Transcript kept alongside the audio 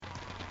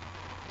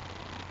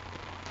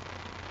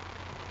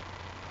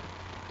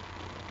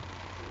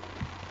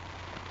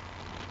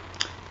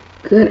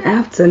Good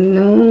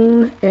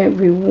afternoon,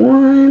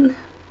 everyone.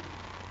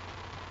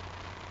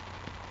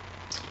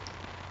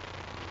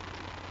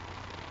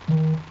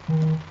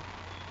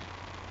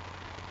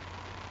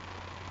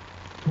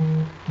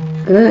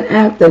 Good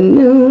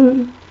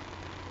afternoon.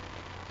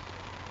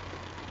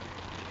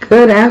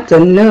 Good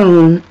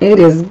afternoon. It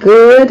is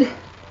good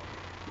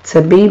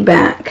to be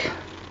back.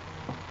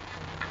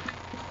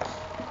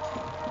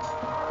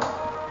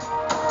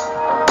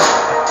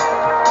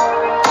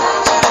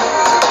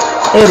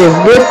 It is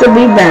good to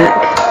be back.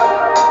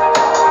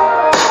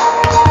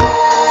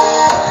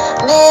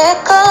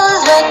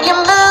 Miracles when you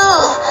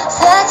move,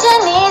 such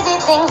an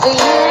easy thing for you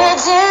to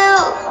do.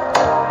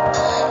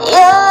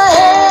 Your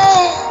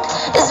head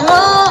is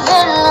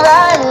moving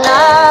right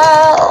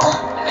now.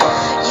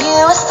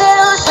 You are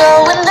still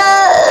showing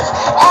love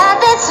at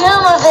the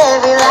tomb of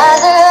every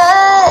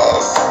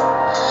Lazarus.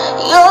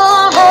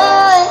 Your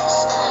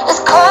voice is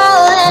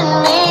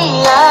calling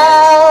me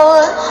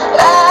out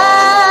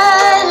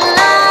right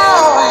now.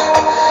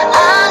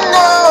 I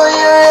know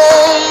you're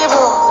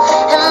able,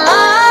 and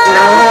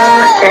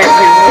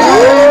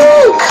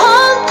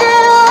come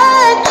through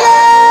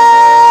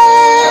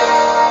again.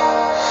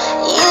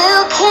 You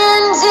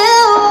can do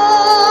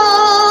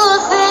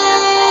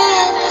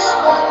things.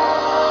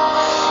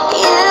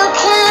 You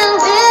can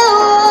do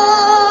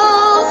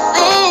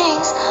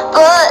things,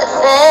 but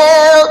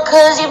fail,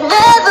 'cause you've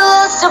never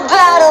lost a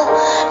battle.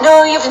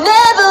 No, you've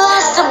never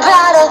lost a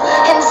battle.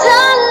 And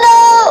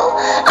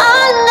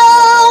I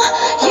know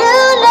you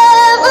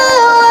never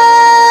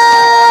will.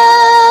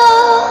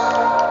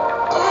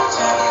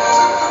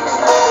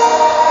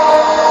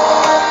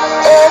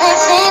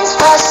 Everything's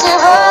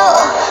possible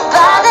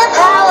by the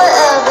power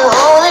of the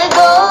Holy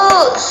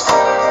Ghost.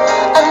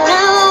 A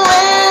new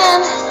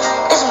wind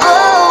is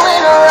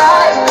blowing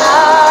right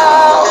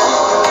now,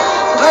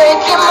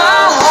 breaking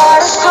my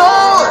heart of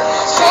stone,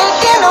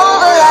 taking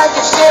over like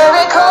it's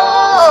Jericho,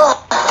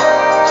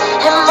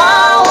 and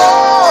my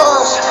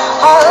walls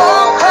are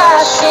all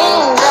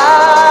crashing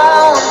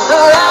down.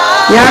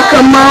 Y'all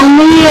come on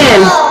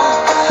in.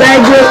 Say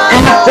good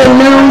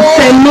afternoon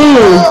to me.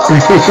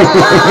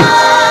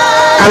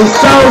 I'm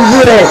so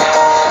good.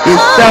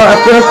 I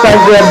feel so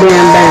good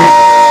being back.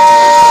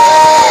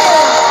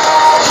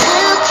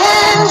 You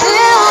can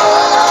do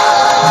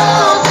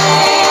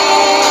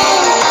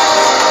things.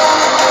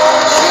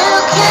 You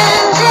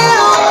can do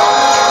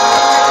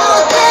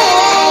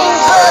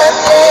things, but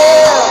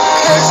fail,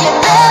 'cause you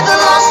never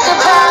lost a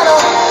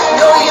battle.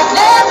 No, you've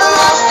never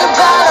lost a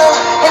battle.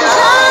 And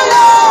I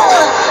know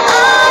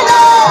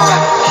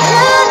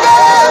you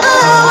never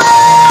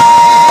will.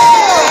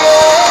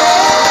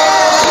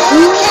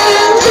 You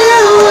can do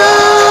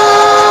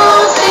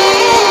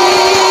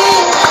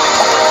things.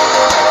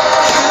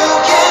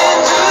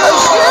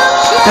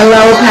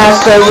 Hello,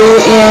 Pastor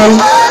Ruin.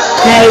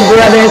 Hey,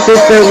 brother and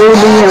sister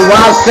Ruby and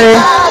Walter.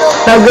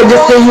 So good to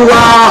see you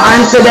all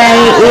on today.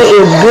 It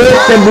is good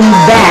to be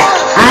back.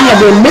 I have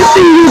been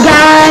missing you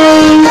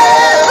guys.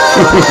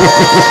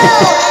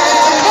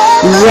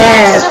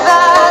 Yes.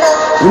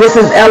 This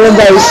is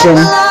elevation.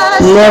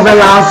 Never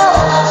lost.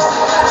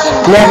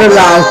 Never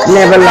lost.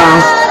 Never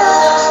lost.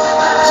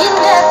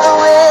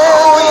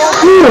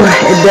 Whew,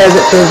 it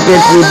doesn't feel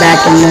good to be back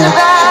in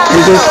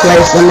this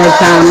place one more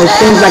time. It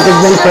seems like it's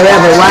been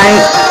forever,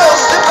 right?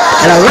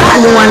 And a lot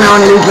going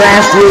on in these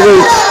last few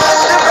weeks.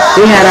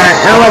 We had our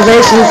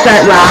elevation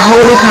start with our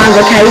holy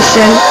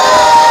convocation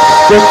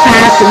this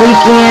past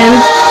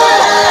weekend,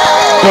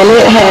 and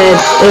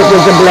it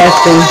was a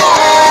blessing.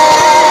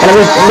 And I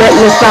was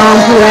letting the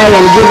song play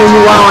and giving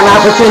you all an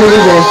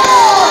opportunity to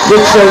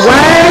get your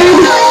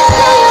word,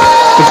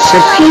 get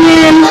your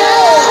pen,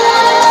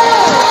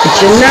 get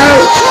your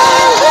notes.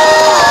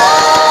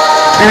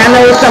 And I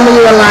know some of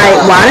you are like,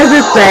 why does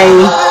it say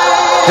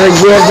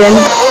forgiven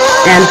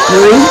and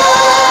free?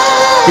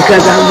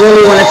 Because I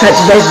really want to touch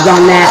bases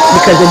on that,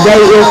 because the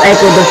day is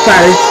April the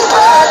 1st,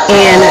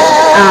 and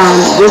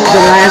this is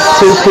the last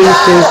two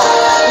pieces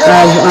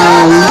of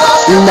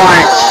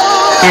March.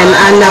 And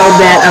I know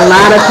that a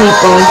lot of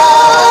people,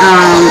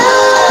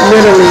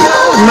 literally,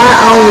 my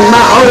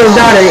older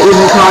daughter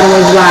even called and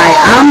was like,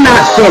 I'm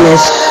not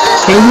finished.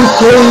 Can you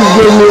please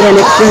give me an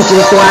extension?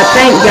 So I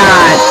thank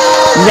God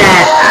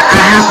that I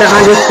have to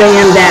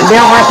understand that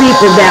there are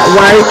people that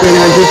work and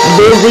are just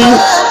busy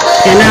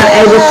and not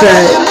able to,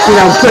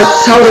 put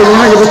total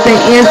 100%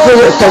 into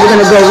it. So we're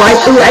going to go right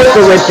through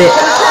April with it.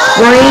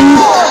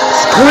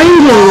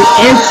 Springing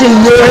into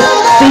your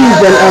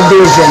season of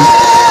vision.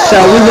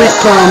 So we went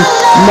from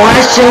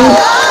marching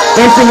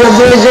into your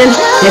vision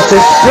into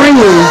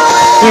springing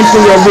into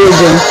your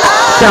vision.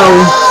 So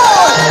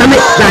I'm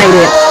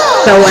excited.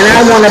 So, and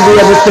I want to be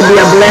able to be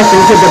a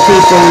blessing to the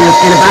people.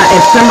 And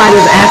if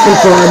somebody's asking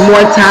for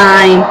more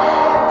time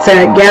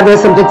to gather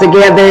something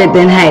together,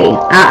 then hey,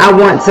 I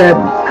want to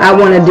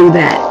do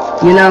that.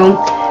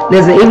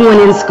 Listen, even when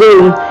in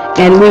school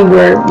and we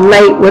were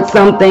late with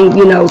something,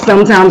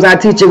 sometimes our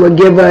teacher would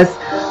give us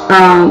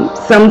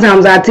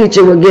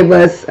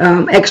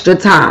extra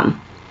time,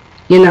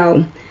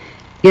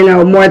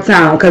 more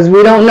time, because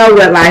we don't know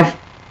what life,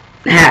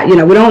 we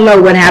don't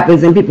know what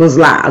happens in people's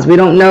lives. We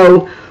don't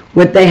know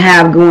what they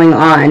have going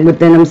on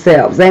within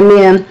themselves.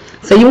 Amen.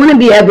 So you want to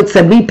be able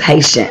to be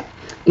patient.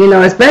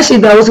 Especially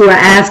those who are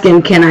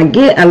asking, can I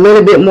get a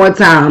little bit more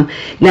time?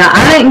 Now,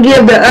 I didn't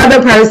give the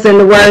other person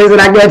the words that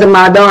I gave to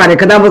my daughter,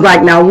 because I was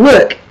like, now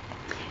look,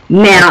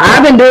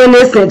 I've been doing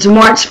this since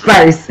March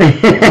 1st.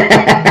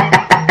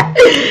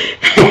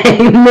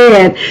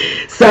 Amen.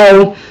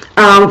 So,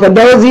 for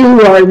those of you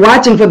who are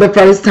watching for the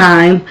first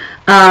time,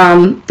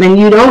 and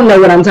you don't know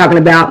what I'm talking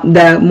about,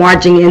 the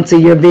marching into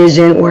your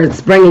vision, or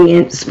springing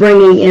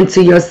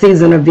into your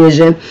season of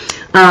vision,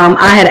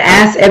 I had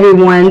asked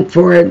everyone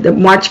for the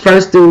March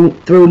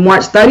 1st through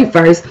March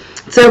 31st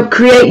to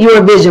create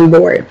your vision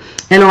board.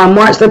 And on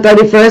March the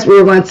 31st, we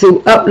were going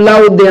to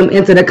upload them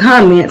into the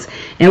comments,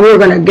 and we were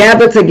going to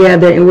gather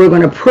together, and we were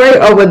going to pray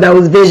over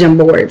those vision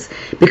boards,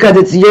 because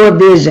it's your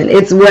vision.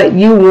 It's what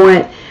you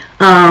want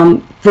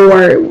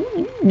for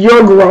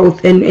your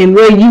growth and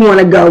where you want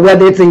to go,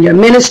 whether it's in your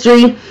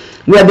ministry,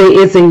 whether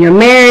it's in your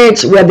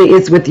marriage, whether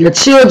it's with your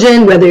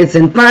children, whether it's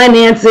in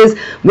finances,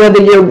 whether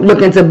you're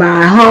looking to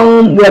buy a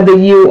home, whether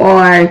you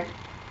are,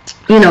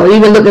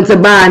 even looking to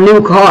buy a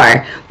new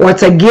car or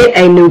to get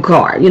a new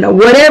car,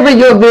 whatever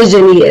your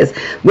vision is,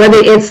 whether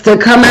it's to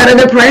come out of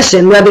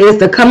depression, whether it's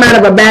to come out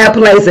of a bad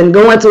place and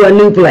go into a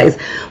new place,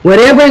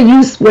 wherever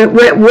you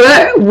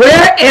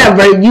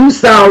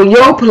saw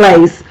your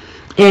place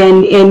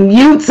and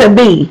you to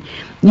be,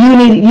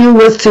 you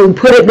was to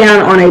put it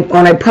down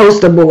on a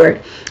poster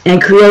board and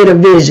create a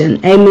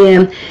vision.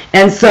 Amen.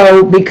 And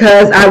so,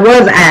 because I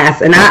was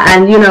asked, and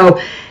I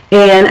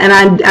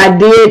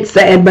did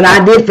say, but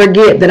I did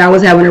forget that I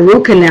was having a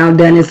root canal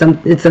done and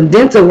some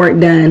dental work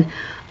done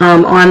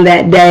on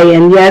that day.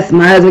 And yes,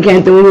 my husband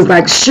came through and was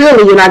like,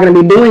 surely you're not going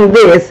to be doing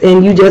this,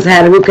 and you just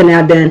had a root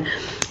canal done.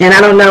 And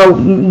I don't know,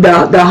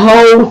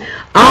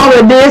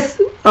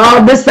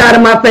 all this side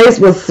of my face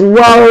was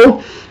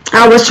swole.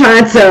 I was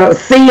trying to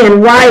see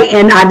and write,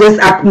 and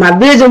my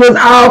vision was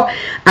off.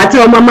 I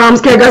told my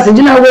mom's caregiver, I said,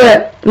 you know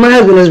what? My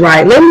husband is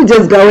right. Let me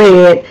just go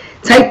ahead,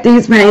 take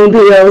these pain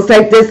pills,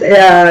 take this,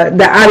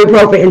 the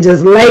ibuprofen, and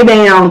just lay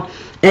down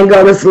and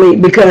go to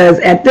sleep, because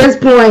at this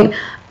point,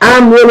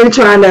 I'm really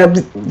trying to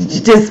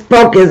just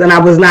focus, and I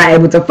was not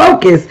able to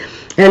focus.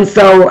 And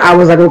so I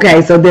was like,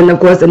 okay. So then, of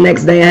course, the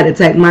next day I had to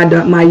take my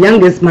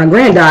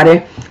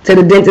granddaughter, to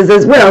the dentist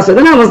as well. So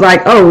then I was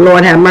like, oh,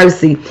 Lord have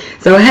mercy.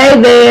 So hey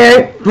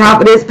there,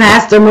 Prophetess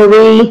Pastor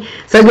Marie.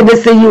 So good to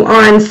see you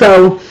on.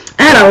 So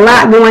I had a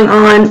lot going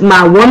on.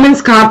 My women's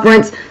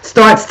conference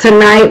starts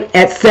tonight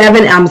at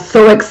 7. I'm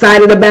so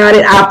excited about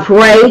it. I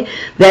pray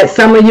that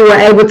some of you are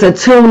able to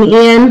tune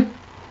in.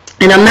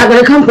 And I'm not going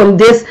to come from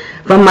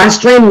my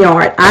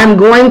StreamYard. I'm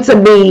going to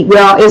be,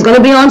 it's going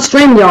to be on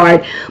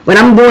StreamYard, but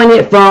I'm doing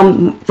it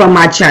from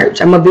my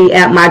church. I'm going to be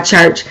at my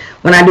church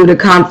when I do the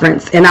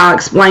conference, and I'll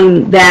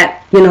explain that,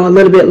 a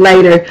little bit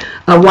later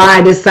of why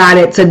I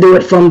decided to do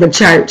it from the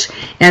church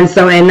and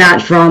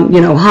not from,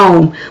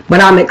 home. But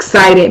I'm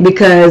excited,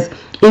 because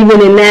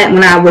even in that,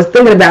 when I was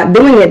thinking about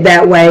doing it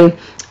that way,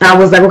 I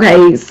was like,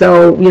 okay,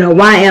 so,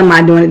 why am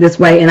I doing it this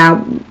way? And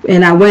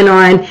I went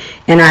on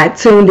and I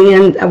tuned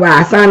in,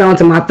 I signed on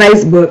to my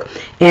Facebook,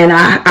 and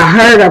I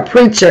heard a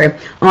preacher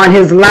on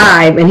his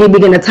live, and he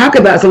began to talk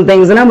about some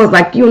things, and I was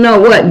like, you know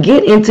what,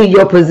 get into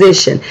your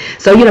position.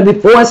 So,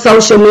 before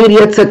social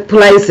media took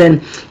place, and,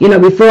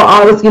 before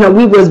all this,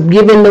 we was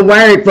given the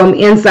word from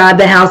inside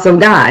the house of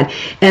God.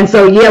 And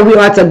so, yeah, we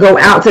ought to go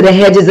out to the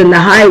hedges and the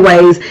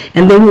highways,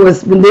 and then we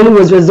was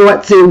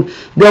resort to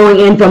going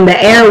in from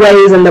the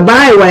airways and the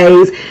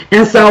byways.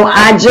 And so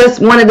I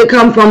just wanted to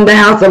come from the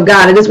house of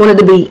God. I just wanted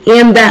to be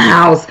in the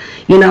house,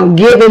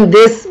 giving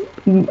this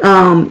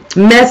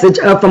message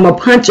from a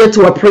puncher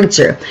to a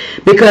preacher,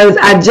 because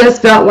I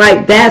just felt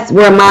like that's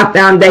where my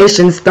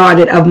foundation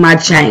started of my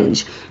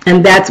change,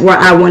 and that's where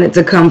I wanted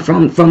to come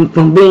from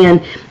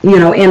being,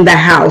 in the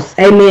house.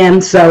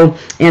 Amen. So,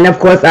 and of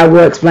course I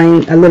will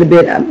explain a little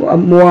bit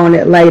more on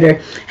it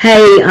later.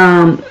 Hey,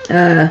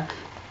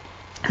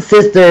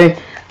 Sister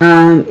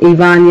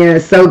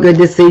Ivania, so good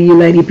to see you,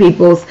 lady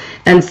peoples.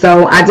 And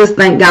so I just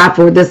thank God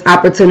for this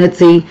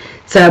opportunity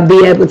to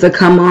be able to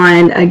come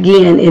on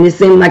again, and it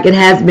seemed like it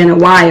has been a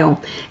while.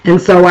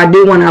 And so I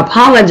do want to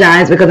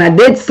apologize, because I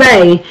did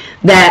say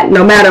that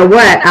no matter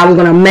what, I was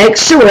going to make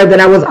sure that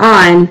I was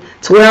on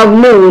 12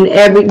 noon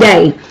every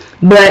day.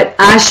 But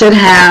I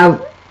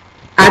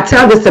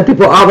tell this to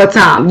people all the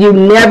time, you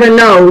never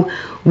know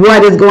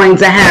what is going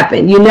to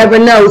happen. You never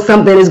know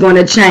something is going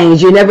to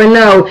change. You never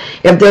know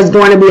if there's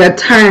going to be a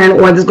turn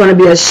or there's going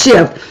to be a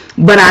shift.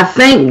 But I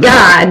thank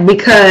God,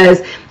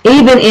 because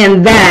even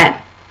in that,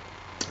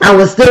 I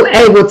was still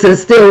able to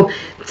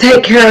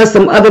take care of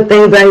some other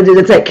things I needed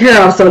to take care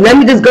of. So let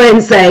me just go ahead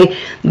and say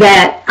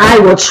that I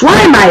will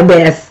try my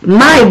best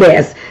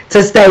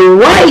to stay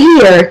right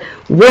here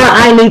where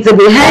I need to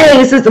be.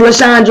 Hey, Sister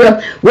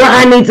LaShondra, where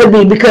I need to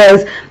be,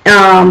 because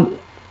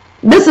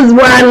this is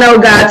where I know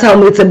God told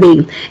me to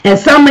be. And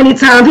so many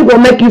times people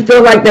make you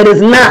feel like that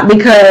is not,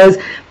 because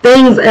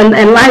things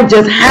and life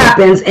just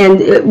happens, and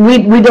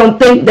we don't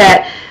think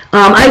that.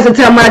 I used to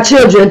tell my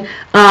children,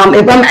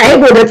 if I'm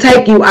able to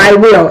take you, I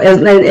will.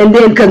 And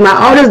then, because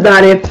my oldest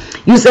daughter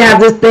used to have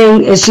this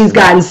thing, and she's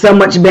gotten so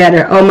much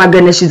better. Oh my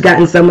goodness, she's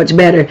gotten so much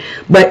better.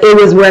 But it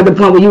was where the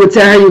point where you would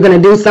tell her you're going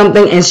to do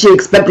something, and she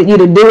expected you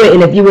to do it,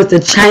 and if you was to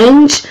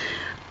change,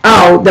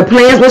 oh, the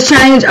plans was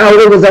changed, oh,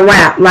 it was a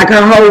wrap. Like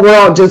her whole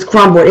world just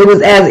crumbled. It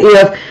was as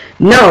if,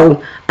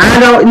 no, I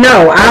don't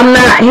know. I'm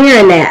not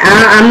hearing that.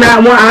 I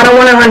don't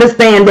want to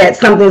understand that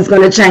something's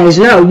going to change.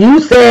 No, you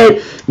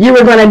said you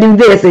were going to do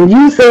this, and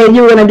you said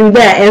you were going to do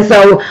that, and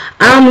so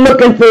I'm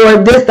looking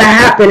for this to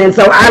happen. And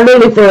so I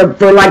literally,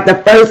 for like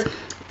the first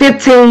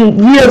 15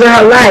 years of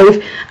her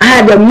life, I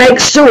had to make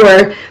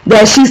sure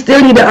that she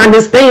still need to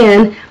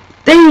understand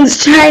things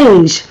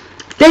change.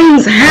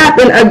 Things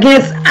happen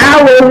against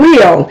our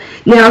will.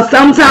 Now,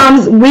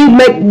 sometimes we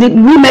make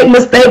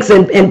mistakes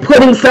in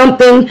putting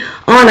something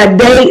on a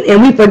date,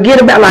 and we forget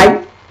about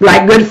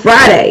like Good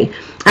Friday.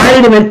 I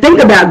didn't even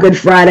think about Good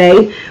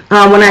Friday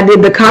when I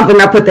did the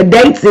conference. I put the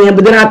dates in,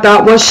 but then I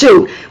thought, well,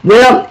 shoot,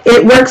 well,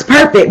 it works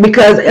perfect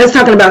because it's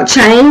talking about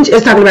change.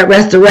 It's talking about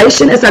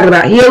restoration. It's talking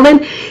about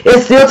healing.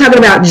 It's still talking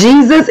about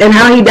Jesus and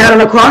how he died on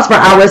the cross for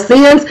our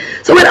sins.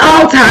 So it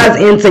all ties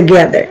in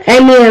together.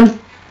 Amen.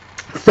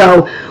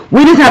 So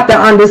we just have to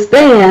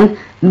understand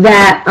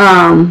that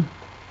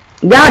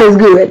God is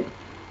good,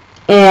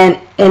 and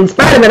in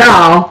spite of it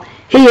all,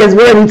 he is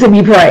worthy to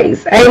be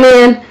praised.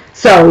 Amen.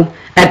 So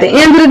at the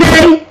end of the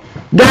day,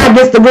 God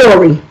gets the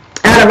glory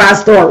out of our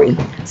story.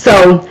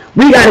 So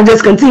we got to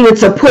just continue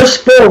to push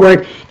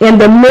forward in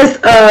the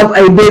midst of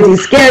a busy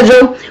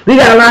schedule. We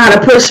got to learn how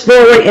to push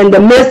forward in the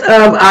midst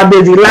of our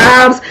busy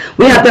lives.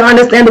 We have to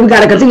understand that we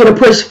got to continue to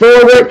push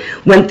forward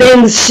when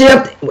things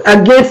shift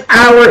against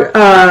our,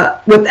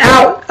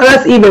 without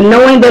us even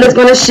knowing that it's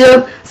going to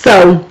shift.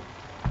 So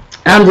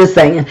I'm just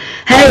saying.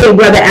 Hey,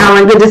 Brother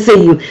Allen, good to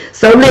see you.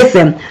 So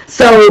listen,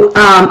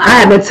 I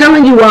have been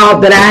telling you all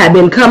that I have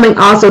been coming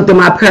also through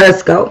my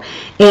Periscope.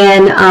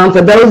 And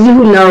for those of you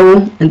who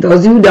know and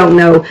those of you who don't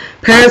know,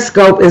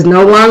 Periscope is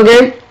no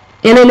longer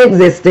in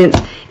existence.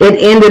 It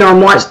ended on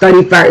March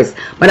 31st.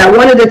 But I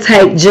wanted to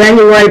take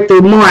January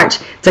through March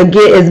to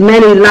get as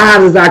many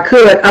lives as I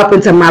could up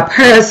into my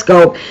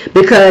Periscope,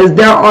 because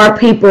there are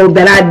people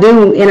that I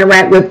do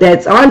interact with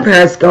that's on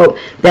Periscope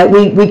that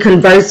we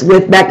converse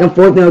with back and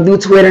forth, through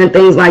Twitter and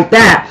things like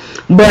that.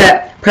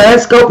 But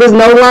Periscope is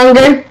no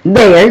longer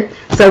there.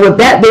 So with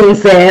that being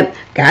said,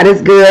 God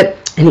is good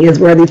and he is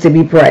worthy to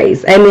be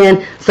praised.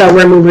 Amen. So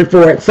we're moving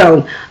forward.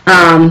 So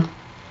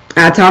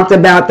I talked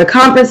about the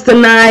conference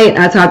tonight.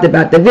 I talked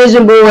about the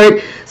vision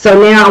board. So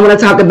now I want to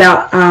talk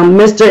about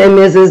Mr. and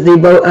Mrs.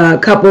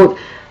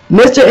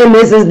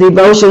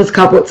 Devotions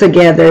Coupled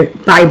Together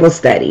Bible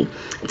Study.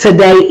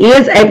 Today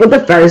is April the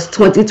 1st,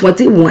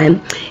 2021,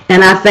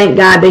 and I thank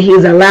God that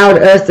he's allowed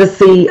us to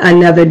see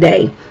another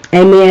day.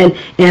 Amen.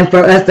 And for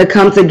us to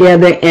come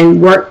together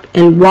and work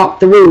and walk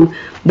through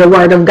the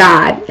Word of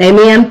God.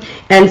 Amen.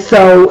 And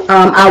so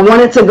I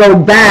wanted to go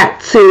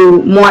back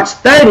to March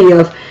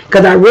 30th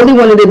because I really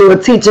wanted to do a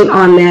teaching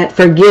on that,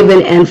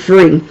 forgiven and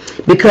free.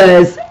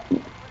 Because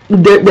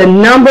the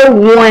number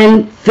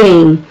one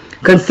thing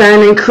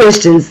concerning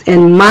Christians,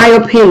 in my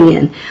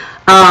opinion,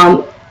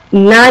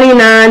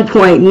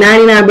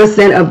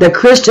 99.99% of the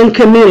Christian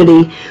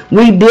community,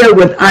 we deal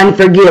with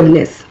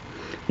unforgiveness.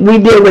 We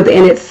deal with it,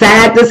 and it's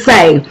sad to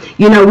say,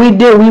 we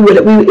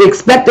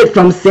expect it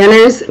from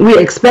sinners. We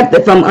expect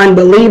it from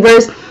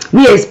unbelievers.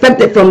 We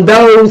expect it from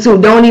those who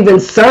don't even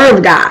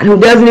serve God, who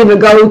doesn't even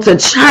go to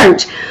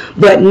church.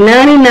 But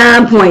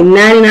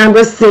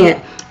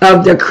 99.99%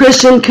 of the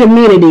Christian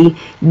community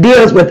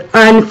deals with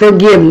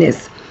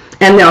unforgiveness.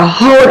 And they'll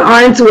hold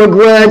on to a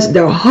grudge.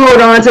 They'll hold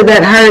on to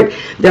that hurt.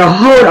 They'll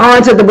hold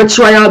on to the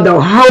betrayal.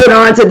 They'll hold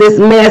on to this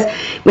mess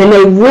when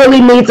they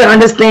really need to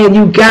understand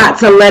you got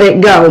to let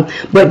it go.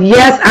 But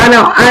yes, I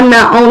know I'm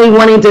not only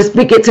wanting to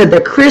speak it to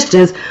the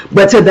Christians,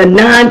 but to the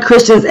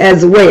non-Christians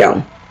as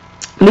well.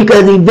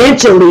 Because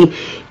eventually,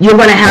 you're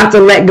going to have to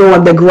let go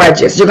of the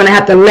grudges. You're going to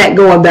have to let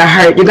go of the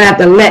hurt. You're going to have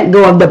to let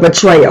go of the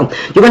betrayal.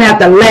 You're going to have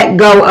to let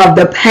go of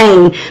the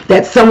pain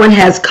that someone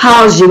has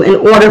caused you in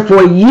order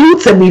for you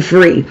to be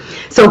free.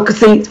 So,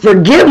 see,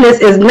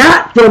 forgiveness is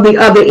not for the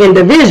other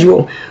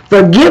individual.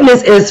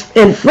 Forgiveness is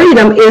and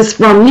freedom is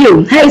from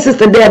you. Hey,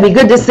 Sister Debbie,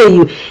 good to see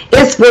you.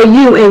 It's for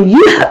you, and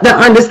you have to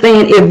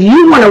understand, if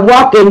you want to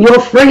walk in your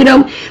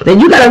freedom, then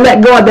you got to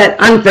let go of that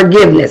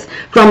unforgiveness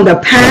from the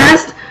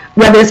past,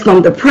 whether it's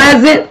from the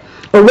present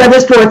or whether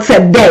it's for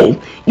today.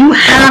 You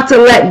have to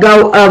let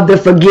go of the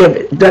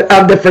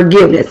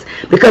forgiveness,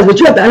 because what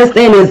you have to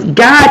understand is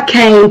God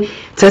came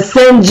to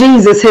send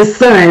Jesus, his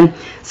son,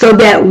 so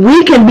that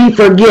we can be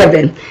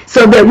forgiven,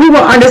 so that we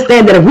will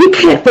understand that if we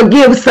can't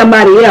forgive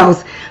somebody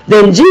else,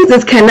 then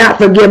Jesus cannot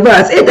forgive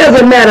us. It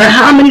doesn't matter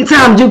how many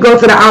times you go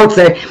to the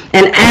altar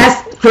and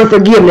ask for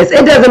forgiveness.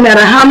 It doesn't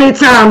matter how many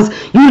times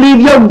you leave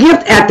your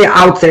gift at the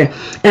altar.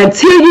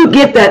 Until you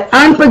get that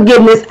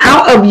unforgiveness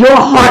out of your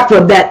heart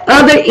for that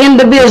other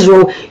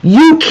individual,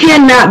 you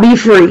cannot be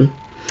free.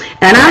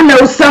 And I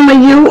know some of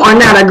you are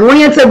not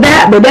agreeing to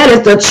that, but that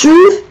is the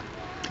truth,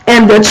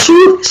 and the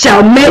truth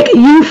shall make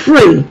you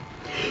free.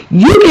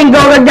 You can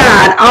go to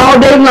God all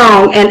day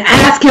long and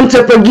ask him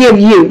to forgive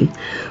you.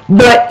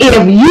 But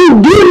if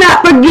you do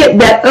not forget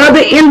that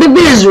other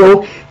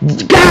individual,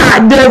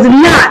 God does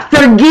not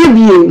forgive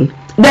you.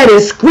 That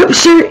is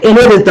scripture, and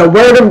it is the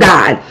word of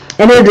God,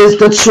 and it is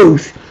the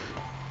truth.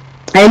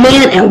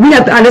 Amen. And we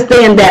have to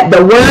understand that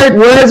the word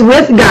was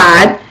with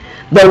God,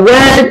 the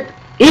word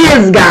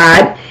is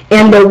God,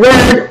 and the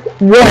word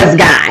was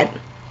God.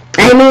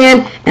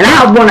 Amen. And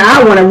I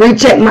want to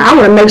recheck I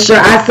want to make sure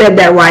I said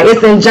that right.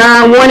 It's in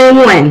John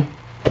 1:1.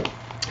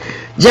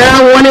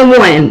 John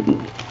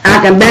 1:1.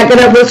 I can back it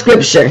up with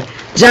scripture.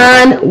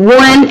 John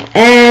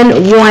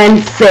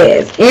 1:1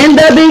 says, in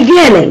the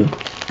beginning,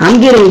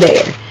 I'm getting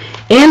there.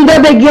 In the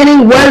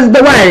beginning was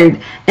the Word,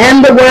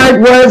 and the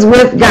Word was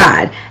with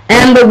God,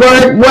 and the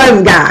Word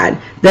was God.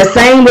 The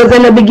same was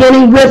in the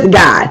beginning with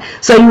God.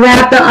 So you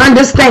have to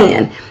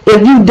understand,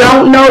 if you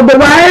don't know the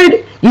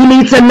Word, you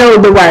need to know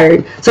the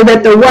Word so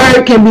that the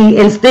Word can be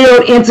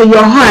instilled into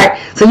your heart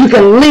so you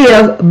can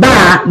live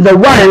by the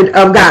Word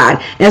of God,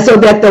 and so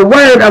that the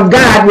Word of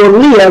God will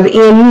live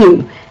in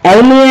you.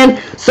 Amen.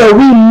 So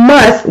we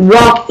must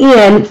walk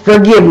in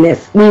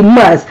forgiveness. We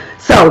must.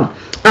 So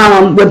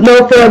with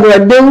no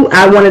further ado,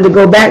 I wanted to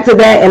go back to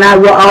that, and I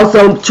will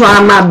also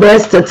try my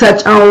best to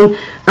touch on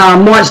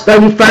March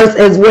 31st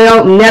as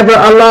well, never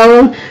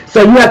alone.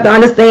 So you have to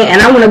understand,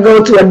 and I want to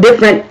go to a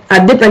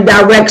different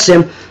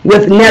direction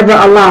with never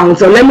alone.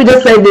 So let me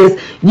just say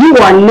this: you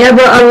are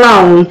never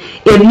alone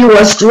if you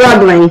are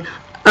struggling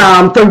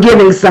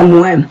forgiving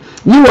someone.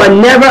 You are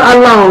never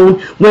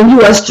alone when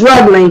you are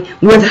struggling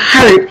with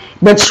hurt,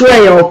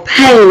 betrayal,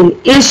 pain,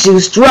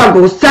 issues,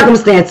 struggles,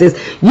 circumstances.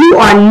 You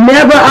are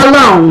never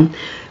alone.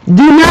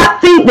 Do not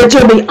think that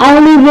you're the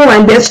only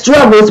one that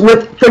struggles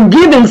with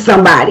forgiving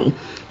somebody.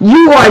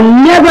 You are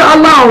never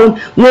alone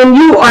when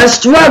you are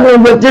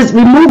struggling with just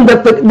removing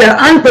the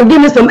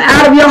unforgiveness from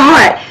out of your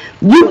heart.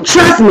 You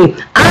trust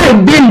me,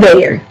 I've been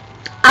there.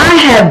 I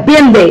have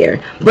been there,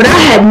 but I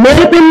had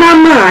made up in my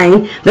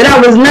mind that I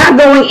was not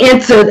going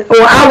into,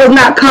 or I was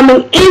not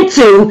coming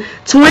into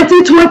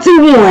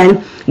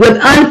 2021 with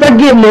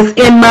unforgiveness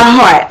in my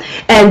heart.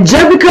 And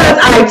just because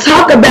I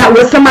talk about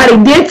what somebody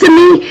did to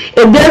me,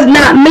 it does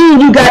not mean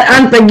you got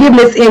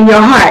unforgiveness in your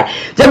heart.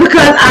 Just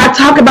because I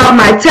talk about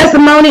my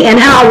testimony and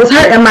how I was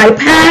hurt in my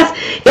past,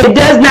 it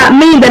does not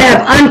mean that I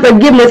have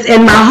unforgiveness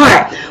in my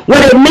heart.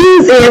 What it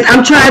means is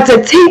I'm trying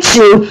to teach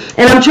you,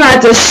 and I'm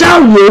trying to show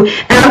you,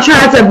 and I'm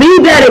trying to be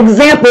that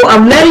example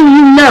of letting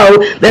you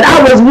know that I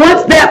was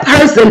once that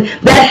person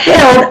that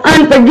held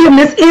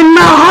unforgiveness in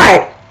my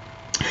heart.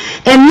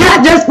 And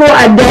not just for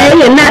a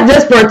day, and not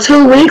just for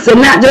 2 weeks,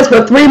 and not just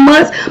for 3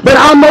 months, but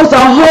almost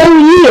a whole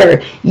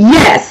year.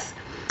 Yes.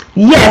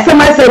 Yes.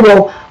 Somebody say,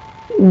 well,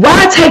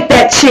 why take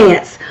that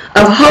chance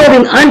of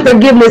holding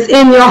unforgiveness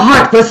in your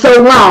heart for so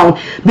long?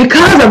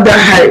 Because of the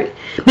hurt.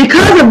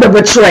 Because of the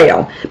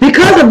betrayal,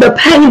 because of the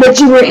pain that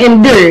you were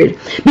endured,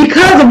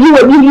 because of you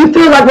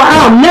feel like, well,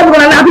 I'm never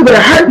going to allow people to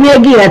hurt me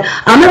again.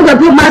 I'm never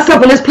going to put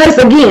myself in this place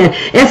again.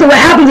 And so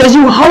what happens is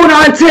you hold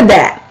on to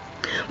that.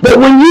 But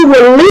when you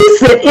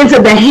release it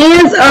into the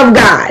hands of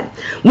God,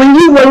 when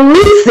you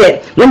release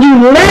it, when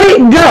you let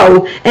it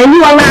go, and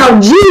you allow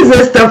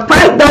Jesus to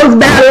fight those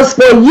battles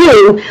for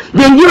you,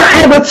 then you're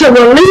able to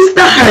release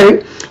the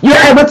hurt. You're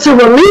able to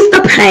release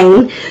the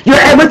pain.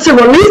 You're able to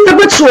release the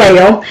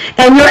betrayal.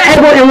 And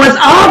and once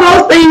all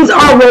those things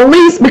are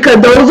released,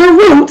 because those are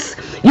roots,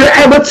 you're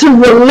able to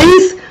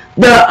release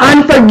the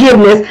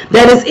unforgiveness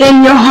that is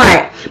in your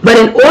heart. But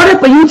in order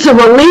for you to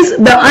release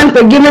the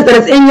unforgiveness that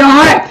is in your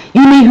heart,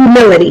 you need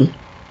humility.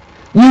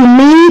 You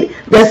need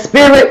the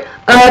spirit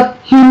of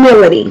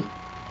humility.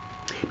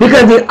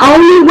 Because the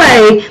only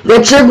way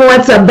that you're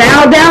going to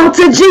bow down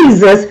to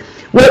Jesus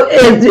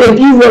is if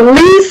you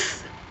release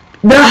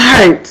the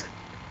hurt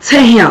to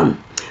him.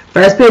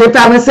 1 Peter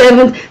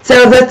 5:7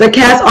 tells us to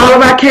cast all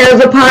of our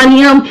cares upon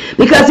him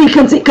because he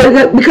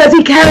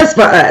cares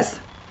for us.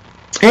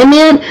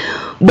 Amen.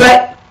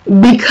 But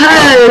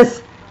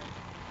because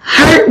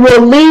hurt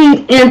will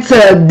lead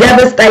into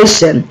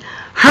devastation,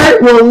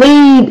 hurt will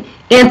lead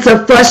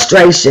into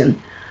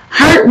frustration,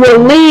 hurt will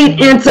lead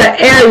into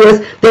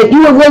areas that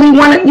you really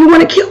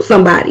want to kill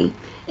somebody.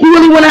 You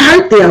really want to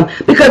hurt them,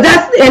 because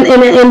that's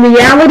in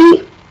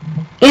reality.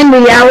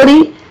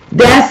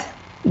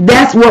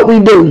 That's what we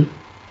do.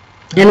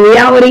 In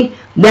reality,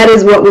 that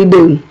is what we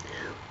do.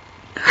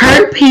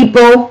 Hurt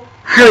people.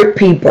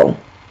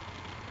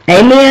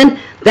 Amen.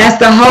 That's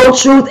the whole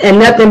truth and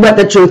nothing but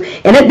the truth.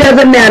 And it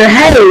doesn't matter,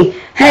 hey,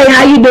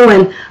 how you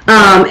doing,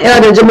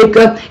 Elder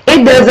Jamaica?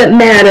 It doesn't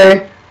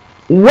matter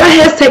what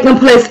has taken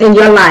place in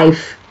your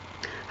life.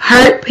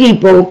 Hurt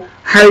people.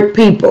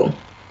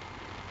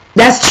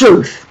 That's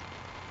truth.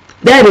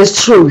 That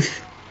is truth.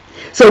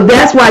 So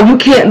that's why you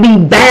can't be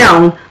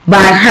bound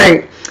by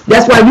hurt.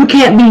 That's why you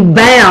can't be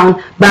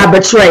bound by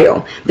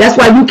betrayal. That's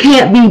why you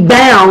can't be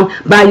bound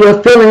by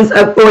your feelings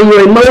or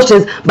your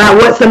emotions by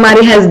what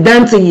somebody has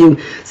done to you.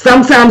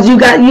 Sometimes you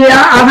got,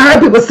 I've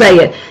heard people say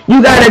it,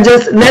 you got to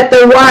just let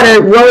the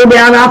water roll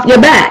down off your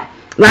back.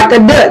 Like a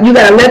duck, you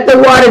got to let the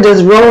water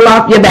just roll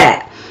off your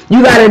back.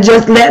 You got to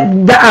just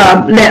let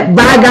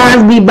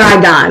bygones be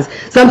bygones.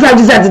 Sometimes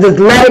you just have to just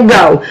let it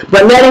go.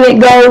 But letting it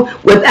go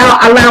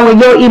without allowing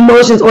your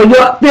emotions or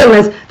your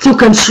feelings to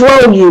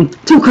control you,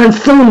 to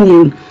consume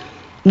you.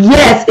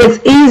 Yes,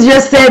 it's easier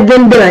said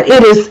than done.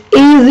 It is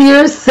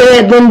easier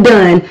said than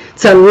done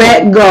to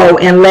let go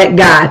and let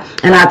God.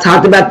 And I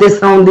talked about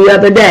this on the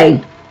other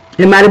day.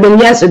 It might have been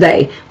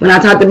yesterday when I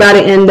talked about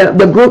it in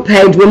the group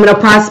page, Women of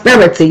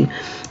Prosperity.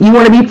 You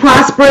want to be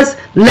prosperous?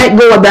 Let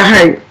go of the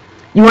hurt.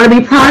 You want to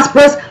be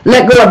prosperous?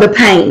 Let go of the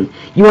pain.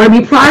 You want to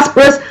be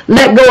prosperous?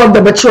 Let go of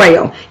the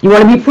betrayal. You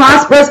want to be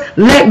prosperous?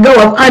 Let go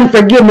of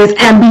unforgiveness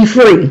and be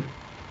free.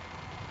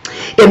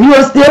 If you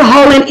are still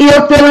holding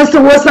ill feelings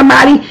towards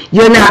somebody,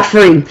 you're not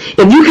free.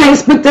 If you can't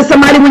speak to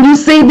somebody when you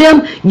see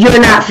them,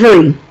 you're not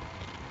free.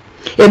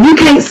 If you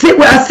can't sit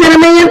with a sinner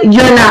man,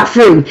 you're not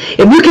free.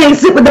 If you can't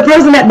sit with the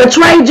person that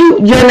betrayed you,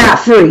 you're not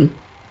free.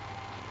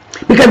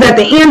 Because at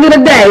the end of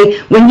the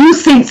day, when you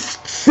seek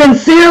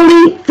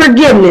sincerely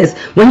forgiveness,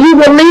 when you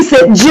release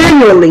it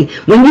genuinely,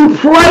 when you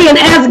pray and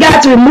ask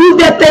God to remove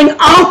that thing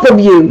off of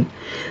you,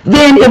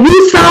 then if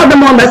you saw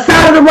them on the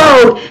side of the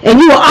road and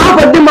you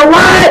offered them a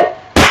ride,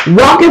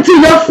 walk into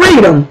your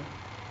freedom.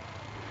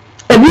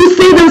 If you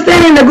see them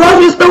standing in the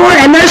grocery store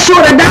and they're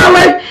short $1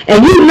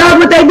 and you know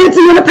what they did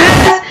to you in the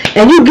past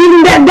and you give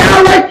them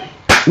that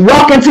 $1,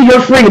 walk into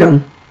your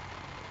freedom.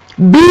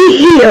 Be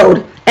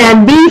healed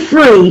and be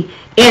free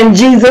in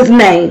Jesus'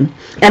 name.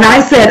 And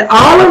I said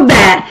all of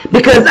that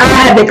because I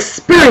have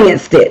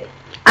experienced it.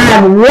 I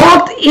have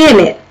walked in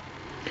it.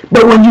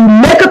 But when you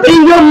make up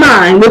in your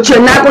mind what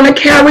you're not going to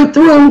carry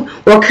through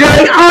or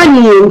carry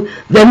on you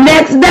the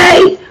next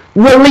day,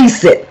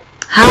 release it.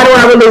 How do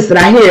I release it?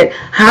 I hear it.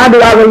 How do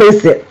I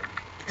release it?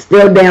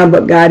 Still down,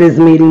 but God is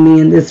meeting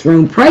me in this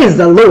room. Praise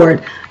the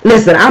Lord.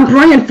 Listen, I'm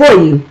praying for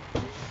you.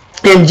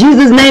 In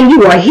Jesus' name,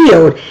 you are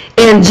healed.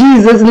 In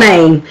Jesus'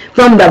 name.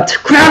 From the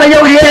crown of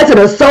your head to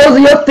the soles of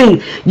your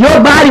feet,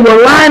 your body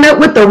will line up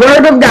with the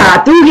word of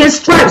God. Through his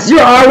stripes,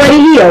 you're already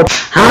healed.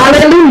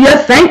 Hallelujah.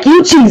 Thank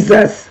you,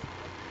 Jesus.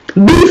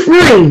 Be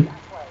free.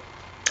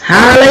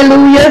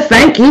 Hallelujah.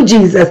 Thank you,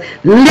 Jesus.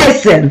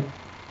 Listen,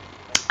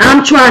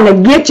 I'm trying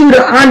to get you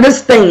to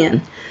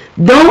understand.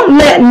 Don't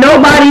let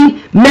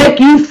nobody make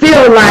you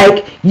feel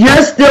like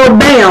you're still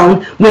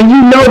bound when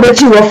you know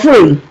that you are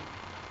free.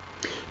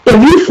 If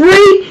you're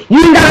free,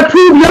 you ain't got to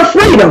prove your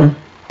freedom.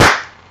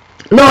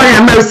 Lord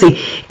have mercy.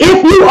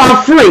 If you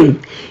are free,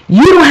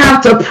 you don't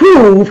have to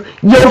prove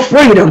your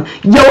freedom.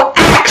 Your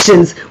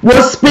actions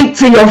will speak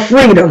to your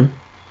freedom.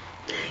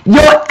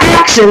 Your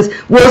actions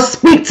will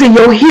speak to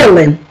your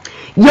healing.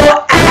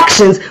 Your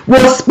actions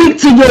will speak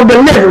to your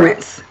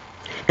deliverance.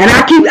 And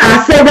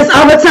I say this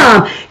all the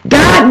time.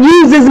 God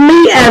uses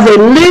me as a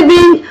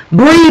living,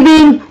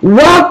 breathing,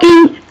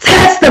 walking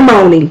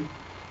testimony.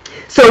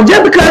 So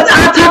just because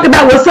I talk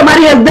about what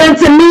somebody has done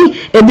to me,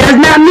 it does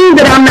not mean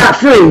that I'm not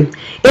free.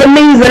 It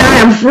means that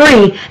I am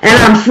free, and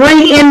I'm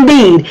free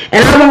indeed.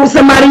 And I want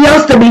somebody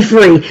else to be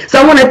free.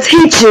 So I want to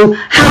teach you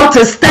how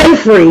to stay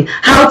free,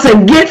 how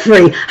to get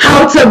free,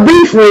 how to be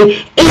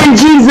free in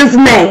Jesus'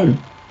 name.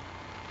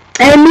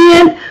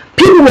 Amen.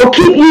 People will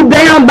keep you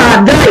bound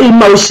by their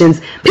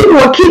emotions.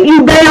 People will keep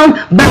you bound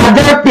by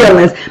their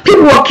feelings.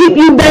 People will keep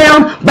you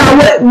bound by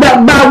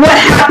what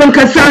happened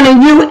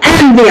concerning you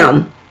and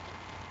them.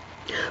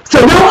 So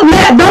don't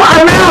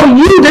allow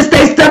you to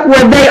stay stuck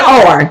where they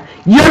are.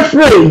 You're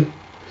free.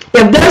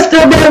 If they're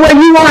still there where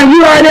you are and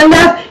you already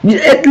left,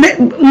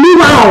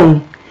 move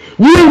on.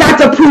 You ain't got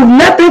to prove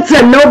nothing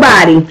to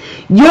nobody.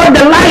 Your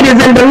delight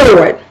is in the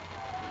Lord.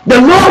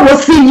 The Lord will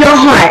see your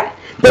heart.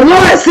 The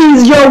Lord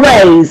sees your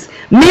ways.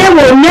 Man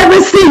will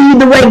never see you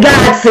the way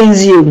God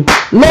sees you.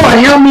 Lord,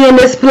 help me in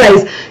this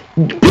place.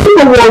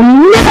 People will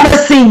never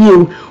see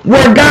you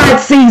where God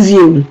sees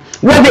you.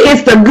 Whether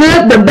it's the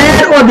good, the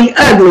bad, or the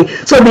ugly.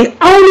 So the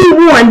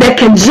only one that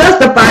can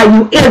justify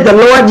you is the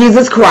Lord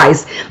Jesus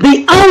Christ.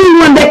 The only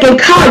one that can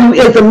call you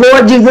is the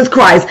Lord Jesus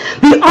Christ.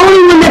 The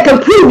only one that can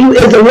prove you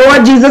is the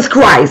Lord Jesus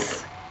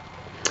Christ.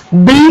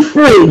 Be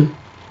free.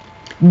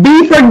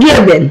 Be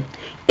forgiven.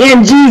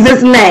 In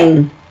Jesus'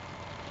 name.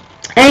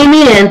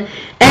 Amen.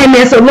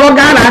 Amen. So Lord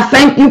God, I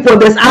thank you for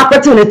this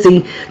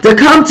opportunity to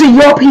come to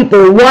your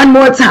people one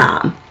more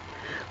time.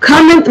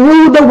 Coming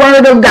through the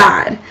word of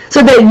God,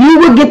 so that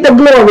you will get the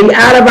glory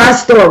out of our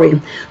story.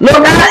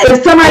 Lord God,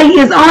 if somebody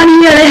is on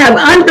here and they have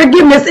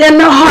unforgiveness in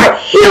their heart,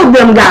 heal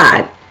them,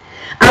 God.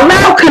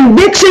 Allow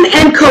conviction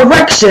and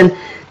correction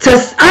to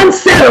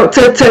unsettle,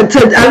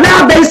 to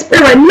allow their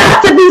spirit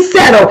not to be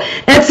settled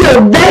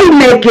until they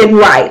make it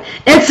right,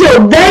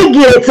 until they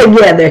get it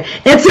together,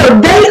 until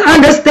they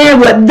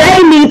understand what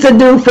they need to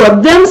do for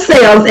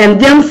themselves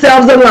and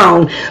themselves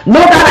alone.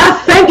 Lord God,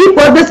 I thank you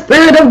for the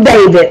spirit of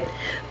David.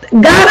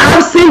 God,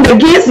 I've sinned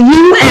against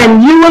you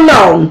and you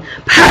alone.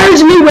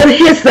 Purge me with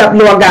hyssop,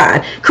 Lord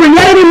God.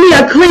 Create in me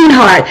a clean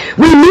heart.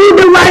 Renew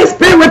the right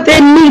spirit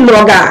within me,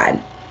 Lord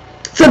God,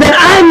 so that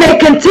I may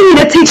continue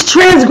to teach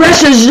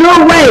transgressors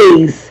your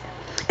ways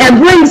and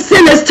bring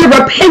sinners to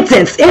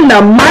repentance in the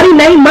mighty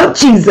name of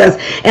Jesus.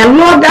 And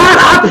Lord God,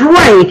 I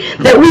pray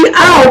that we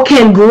all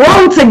can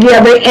grow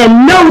together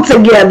and know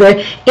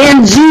together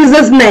in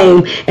Jesus'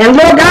 name. And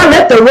Lord God,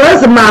 let the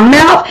words of my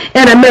mouth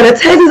and the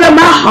meditations of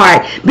my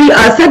heart be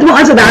acceptable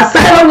unto thy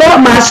sight, O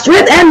Lord, my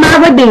strength and my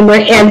redeemer.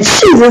 In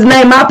Jesus'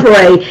 name I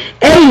pray.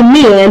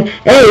 Amen,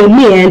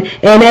 amen,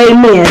 and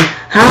amen.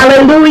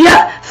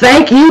 Hallelujah.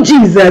 Thank you,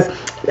 Jesus.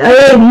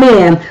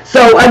 Amen.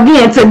 So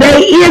again,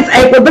 today is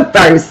April the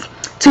 1st.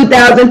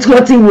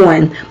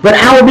 2021, but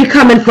I will be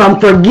coming from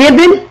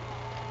Forgiven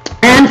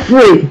and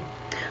Free.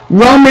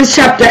 Romans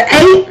chapter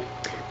 8,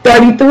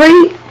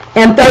 33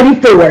 and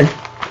 34.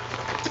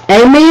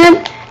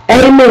 Amen.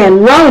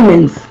 Amen.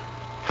 Romans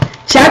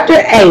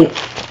chapter 8.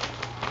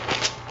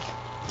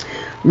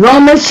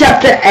 Romans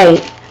chapter 8,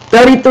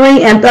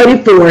 33 and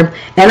 34.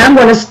 And I'm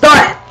going to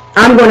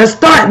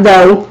start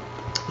though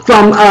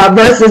from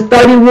verses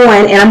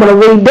 31, and I'm going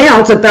to read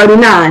down to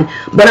 39.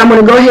 But I'm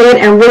going to go ahead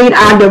and read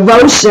our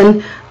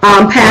devotion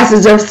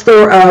passage of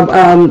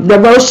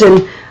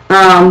devotion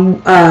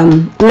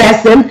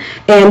lesson.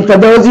 And for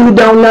those of you who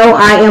don't know,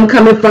 I am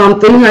coming from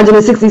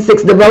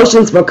 366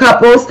 devotions for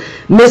couples,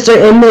 Mr.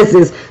 and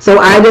Mrs. So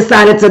I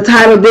decided to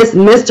title this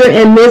Mr.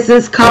 and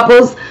Mrs.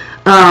 Couples,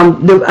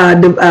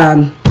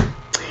 Mr.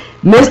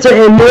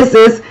 and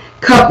Mrs.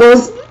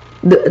 Couples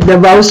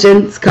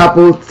Devotions,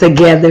 Couple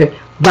Together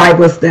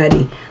Bible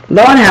Study.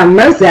 Lord have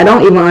mercy, I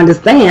don't even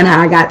understand how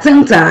I got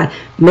tongue-tied.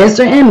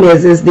 Mr. and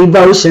Mrs.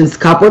 Devotions,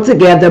 Couple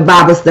Together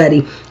Bible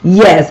Study.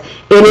 Yes,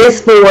 it is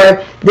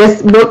for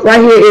this book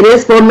right here. It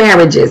is for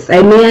marriages.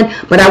 Amen.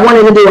 But I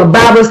wanted to do a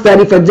Bible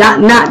study for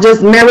not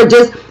just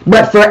marriages,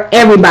 but for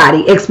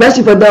everybody,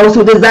 especially for those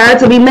who desire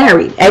to be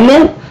married.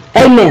 Amen.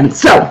 Amen.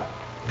 So,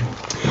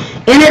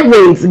 and it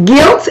reads,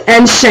 guilt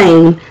and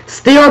shame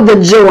steal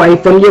the joy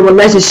from your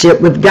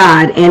relationship with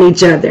God and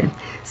each other.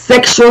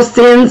 Sexual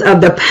sins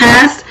of the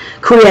past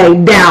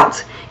create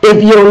doubt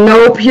if you'll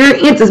know pure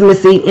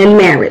intimacy in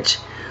marriage.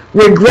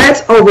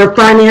 Regret over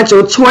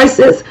financial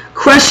choices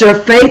crush your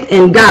faith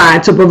in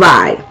God to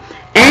provide.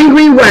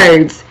 Angry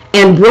words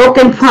and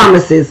broken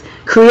promises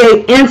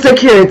create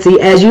insecurity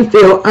as you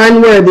feel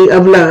unworthy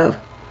of love.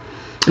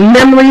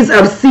 Memories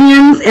of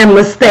sins and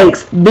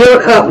mistakes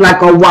build up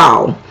like a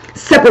wall,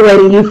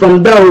 separating you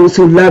from those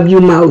who love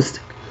you most.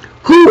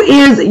 Who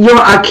is your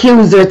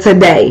accuser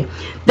today?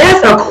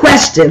 That's a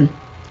question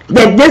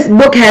that this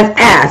book has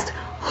asked.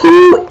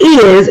 Who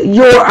is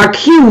your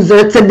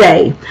accuser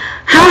today?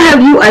 How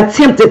have you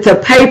attempted to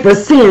pay for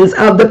sins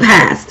of the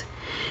past?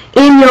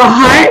 In your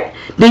heart,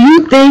 do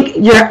you think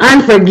you're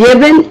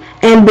unforgiven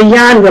and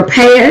beyond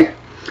repair?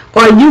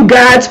 Are you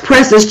God's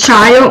precious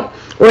child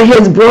or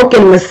his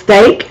broken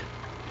mistake?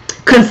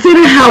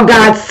 Consider how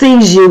God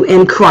sees you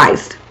in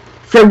Christ.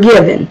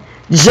 Forgiven,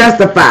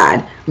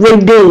 justified,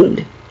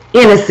 redeemed,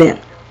 innocent,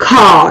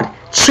 called,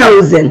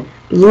 chosen,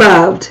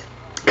 loved.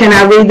 Can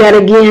I read that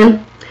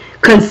again?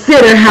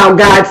 Consider how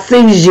God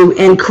sees you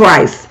in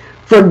Christ.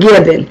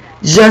 Forgiven,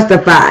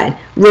 justified,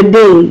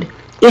 redeemed,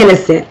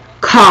 innocent,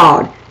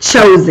 called,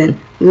 chosen,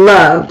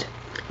 loved.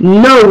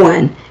 No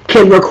one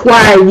can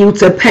require you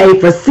to pay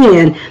for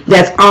sin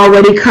that's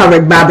already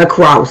covered by the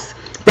cross.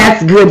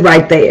 That's good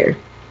right there.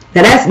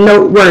 Now that's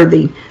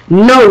noteworthy.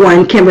 No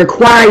one can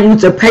require you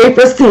to pay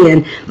for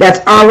sin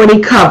that's already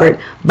covered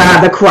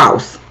by the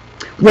cross.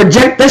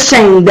 Reject the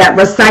shame that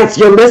recites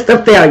your list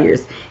of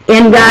failures.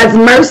 In God's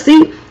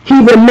mercy, he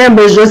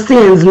remembers your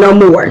sins no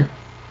more.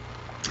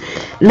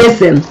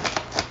 Listen,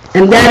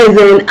 and that is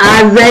in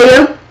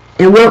Isaiah,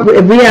 and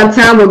if we have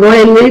time, we'll go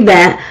ahead and read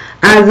that.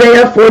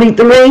 Isaiah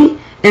 43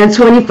 and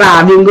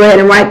 25. You can go ahead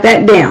and write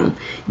that down.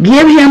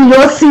 Give him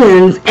your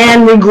sins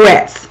and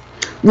regrets.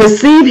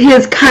 Receive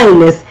his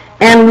kindness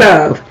and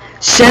love.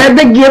 Share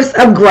the gifts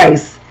of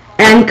grace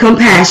and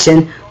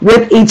compassion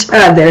with each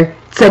other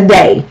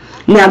today.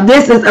 Now,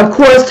 this is, of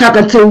course,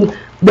 talking to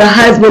the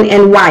husband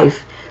and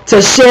wife,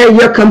 to share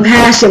your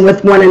compassion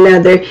with one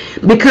another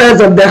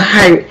because of the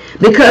hurt,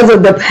 because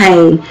of the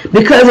pain,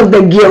 because of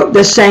the guilt,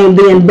 the shame,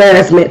 the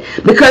embarrassment,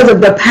 because of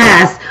the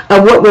past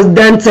of what was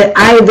done to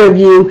either of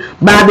you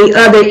by the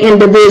other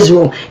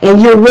individual.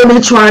 And you're really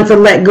trying to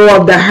let go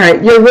of the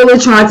hurt. You're really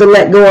trying to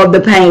let go of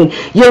the pain.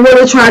 You're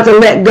really trying to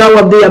let go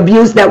of the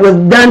abuse that was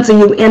done to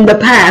you in the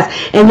past.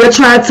 And you're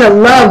trying to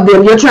love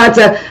them. You're trying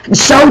to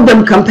show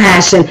them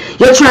compassion.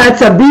 You're trying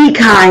to be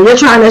kind. You're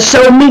trying to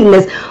show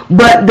meekness.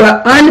 But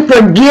the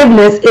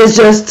unforgiveness is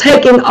just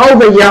taking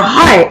over your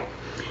heart.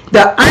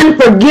 The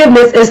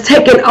unforgiveness is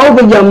taking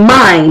over your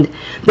mind.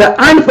 The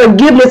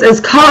unforgiveness is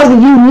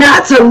causing you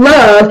not to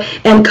love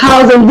and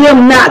causing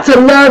them not to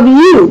love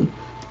you.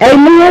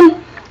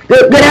 Amen?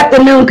 Good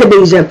afternoon,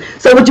 Khadijah.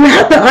 So what you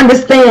have to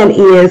understand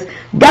is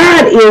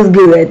God is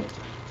good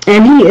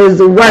and he is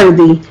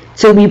worthy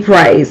to be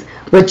praised.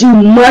 But you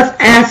must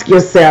ask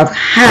yourself,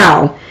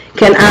 how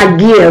can I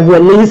give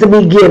what needs to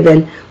be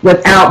given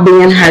without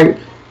being hurt?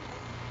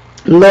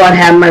 Lord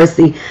have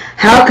mercy.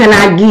 How can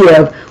I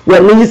give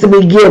what needs to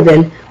be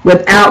given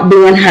without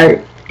being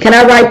hurt? Can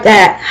I write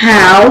that?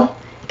 How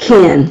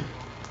can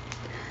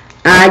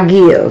I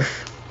give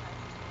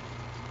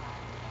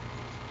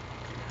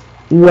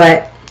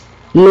what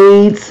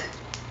needs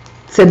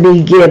to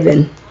be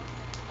given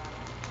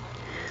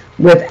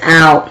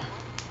without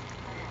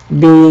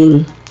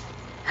being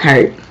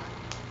hurt?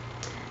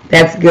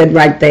 That's good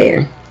right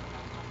there.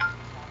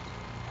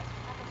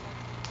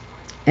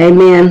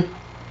 Amen.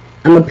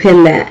 I'm going to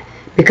pin that,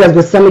 because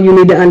what some of you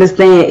need to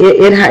understand,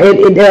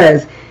 it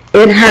does.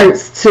 It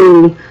hurts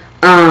to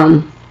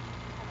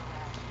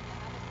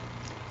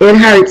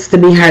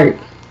be hurt.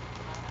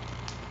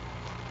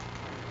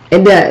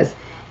 It does.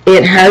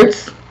 It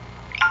hurts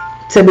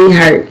to be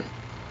hurt.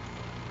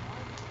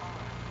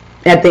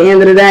 At the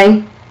end of the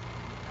day,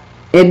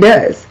 it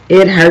does.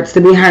 It hurts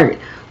to be hurt.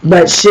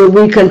 But should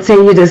we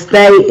continue to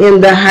stay in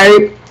the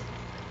hurt?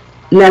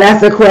 Now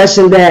that's a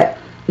question that,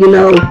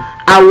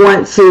 I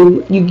want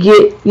to,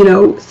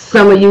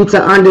 some of you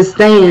to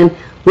understand.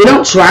 We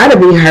don't try to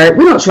be hurt.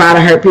 We don't try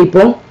to hurt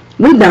people.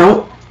 We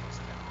don't.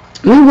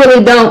 We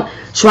really don't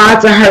try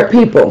to hurt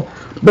people.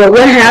 But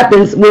what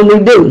happens when we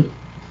do?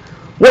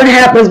 What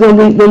happens when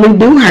we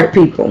do hurt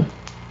people?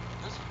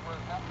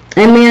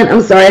 Amen.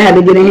 I'm sorry, I had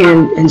to get in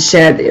here and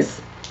share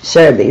these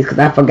because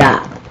I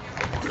forgot.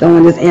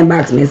 Someone just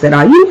inboxed me and said,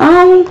 "Are you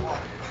on?"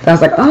 So I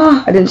was like,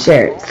 "Oh, I didn't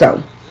share it."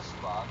 So,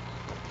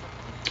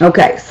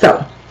 okay.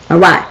 So, all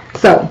right.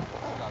 So,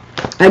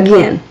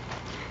 again,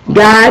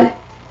 God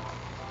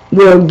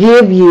will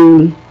give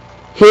you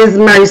His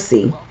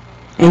mercy,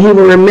 and He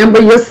will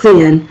remember your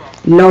sin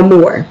no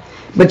more.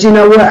 But you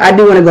know what? I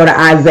do want to go to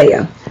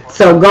Isaiah.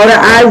 So go to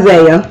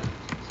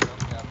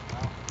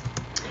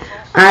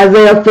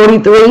Isaiah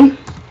 43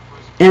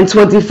 and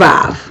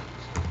 25.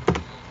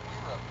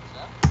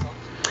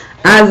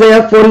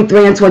 Isaiah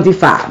 43 and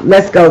 25.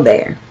 Let's go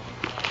there.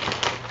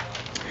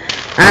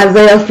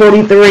 Isaiah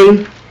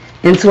 43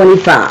 and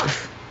 25.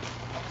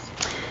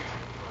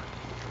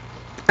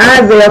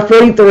 Isaiah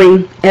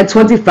 43 and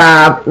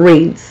 25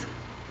 reads,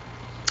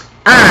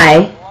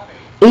 I,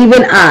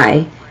 even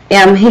I,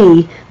 am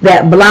He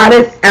that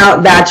blotteth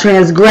out thy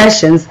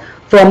transgressions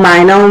for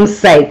mine own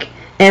sake,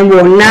 and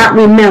will not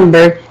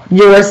remember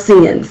your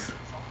sins.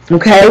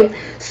 Okay?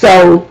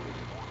 So,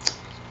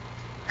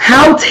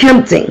 how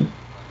tempting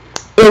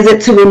is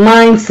it to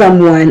remind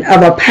someone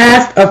of a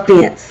past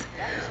offense?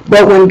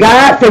 But when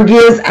God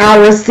forgives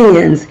our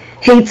sins,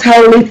 He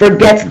totally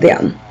forgets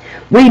them.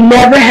 We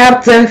never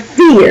have to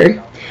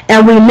fear,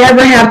 and we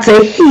never have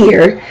to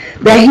hear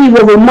that He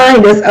will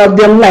remind us of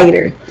them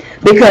later.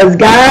 Because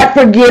God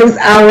forgives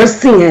our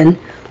sin,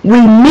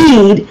 we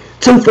need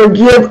to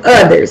forgive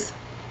others.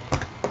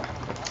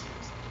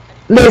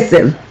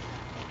 Listen,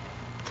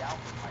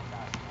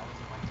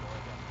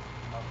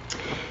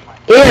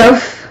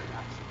 if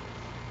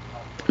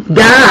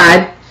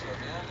God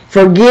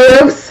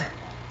forgives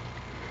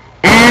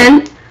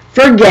and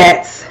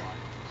forgets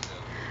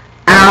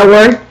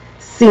our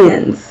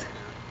sins,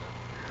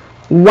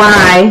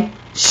 why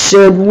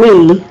should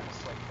we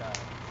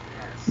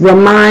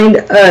remind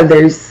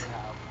others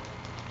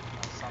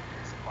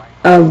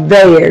of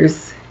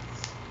theirs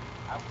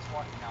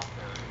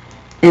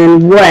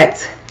and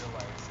what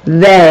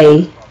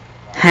they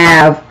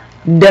have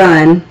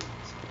done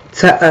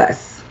to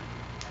us?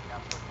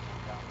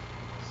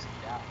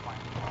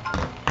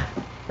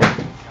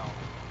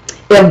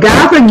 If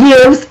God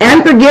forgives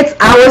and forgets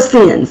our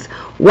sins,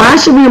 why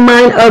should we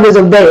remind others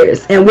of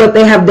theirs and what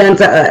they have done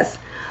to us?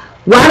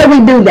 Why do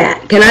we do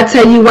that? Can I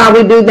tell you why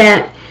we do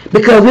that?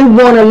 Because we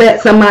want to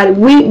let somebody,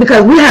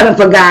 because we haven't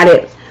forgot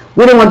it.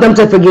 We don't want them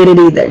to forget it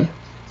either.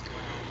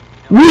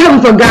 We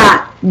haven't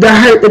forgot the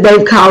hurt that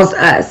they've caused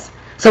us.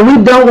 So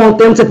we don't want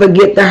them to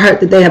forget the hurt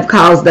that they have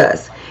caused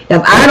us.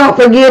 If I don't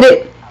forget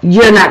it,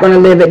 you're not going to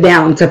live it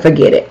down to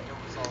forget it.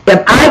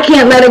 If I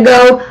can't let it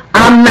go,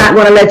 I'm not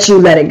going to let you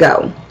let it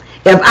go.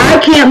 If I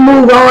can't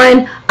move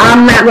on,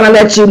 I'm not going to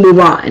let you move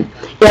on.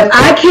 If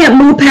I can't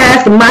move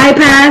past my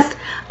past,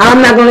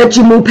 I'm not going to let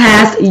you move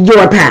past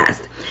your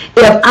past.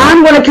 If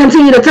I'm going to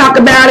continue to talk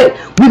about it,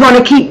 you're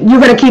going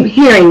to keep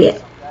hearing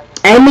it.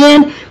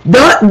 Amen.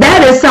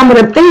 That is some of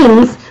the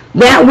things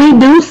that we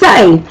do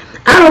say.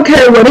 I don't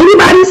care what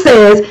anybody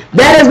says.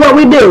 That is what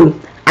we do.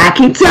 I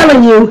keep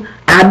telling you,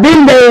 I've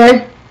been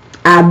there.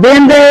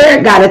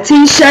 Got a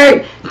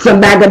t-shirt, some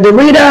bag of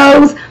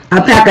Doritos,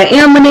 a pack of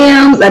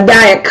M&Ms, a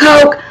Diet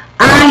Coke.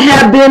 I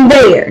have been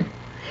there.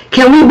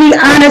 Can we be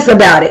honest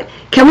about it?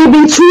 Can we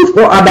be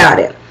truthful about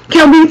it?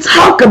 Can we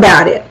talk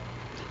about it?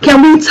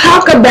 Can we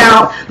talk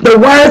about the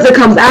words that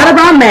comes out of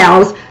our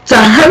mouths to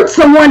hurt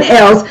someone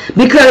else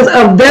because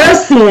of their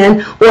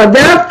sin or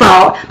their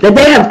fault that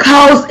they have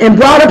caused and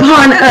brought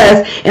upon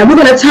us, and we're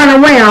going to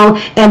turn around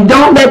and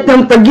don't let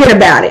them forget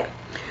about it.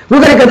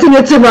 We're going to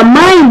continue to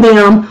remind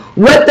them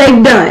what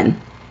they've done.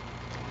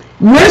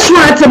 We're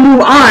trying to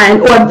move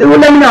on, or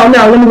let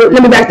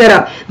me back that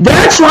up.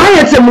 They're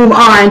trying to move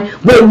on,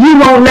 but you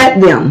won't let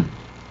them.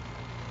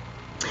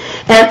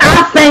 And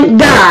I thank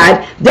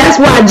God, that's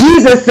why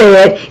Jesus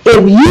said,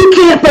 if you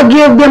can't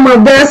forgive them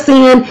of their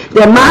sin,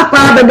 then my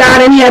Father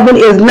God in heaven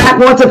is not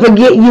going to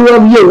forget you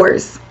of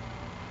yours.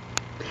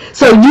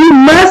 So you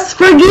must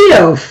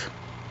forgive.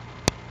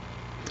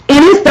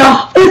 And it's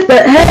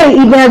the hey,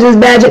 Evangelist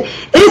Badger,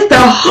 it's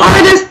the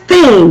hardest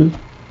thing.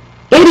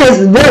 It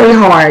is very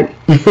hard.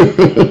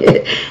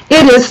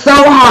 It is so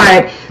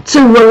hard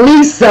to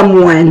release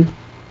someone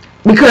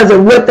because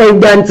of what they've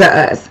done to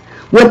us,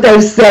 what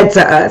they've said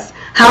to us,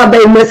 how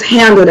they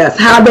mishandled us,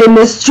 how they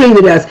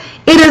mistreated us.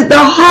 It is the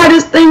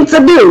hardest thing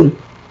to do.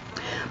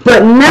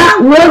 But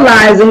not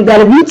realizing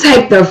that if you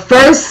take the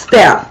first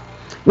step,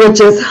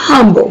 which is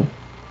humble,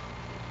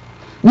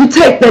 you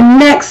take the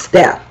next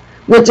step,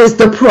 which is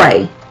to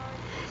pray.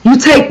 You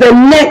take the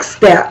next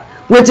step,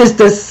 which is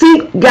to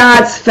seek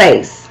God's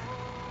face.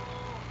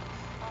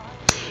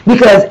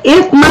 Because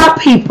if my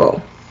people,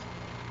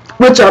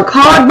 which are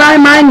called by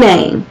my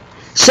name,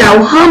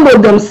 shall humble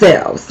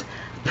themselves,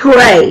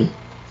 pray,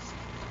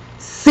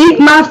 seek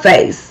my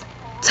face,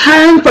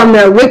 turn from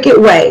their wicked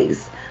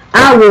ways,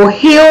 I will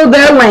heal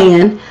their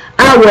land,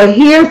 I will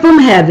hear from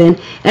heaven,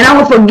 and I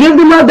will forgive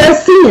them of their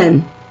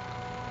sin.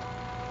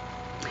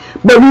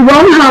 But we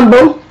won't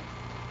humble,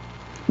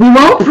 we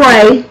won't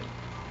pray,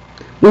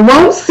 we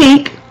won't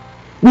seek,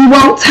 we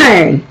won't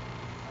turn.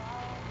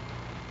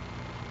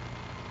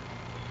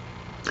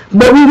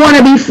 But we want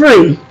to be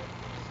free,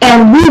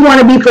 and we want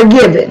to be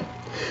forgiven.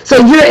 So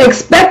you're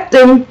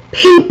expecting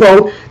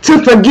people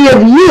to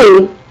forgive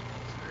you,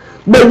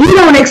 but you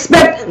don't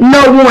expect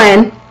no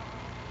one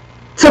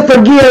to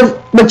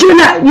forgive, but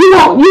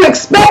you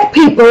expect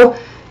people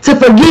to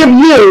forgive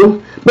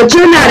you, but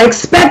you're not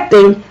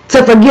expecting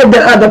to forgive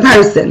the other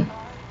person.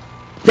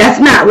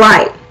 That's not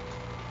right.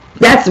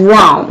 That's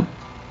wrong.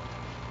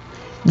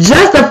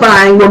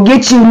 Justifying will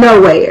get you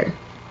nowhere.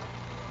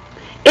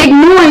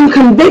 Ignoring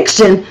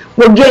conviction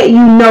will get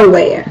you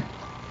nowhere.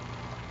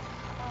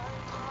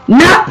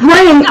 Not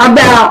praying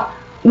about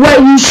what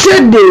you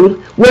should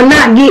do will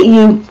not get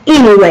you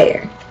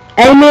anywhere.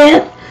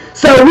 Amen.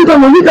 So we're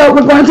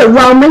going to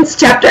Romans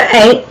chapter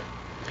 8,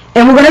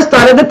 and we're going to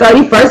start at the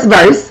 31st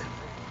verse.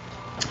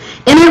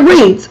 And it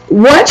reads,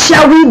 what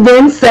shall we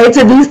then say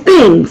to these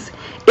things?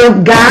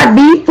 If God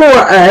be for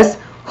us,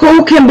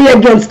 who can be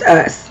against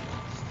us?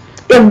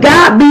 If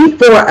God be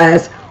for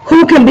us,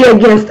 who can be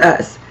against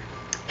us?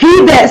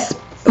 He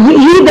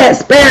that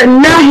spared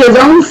not his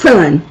own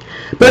son,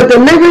 but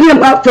delivered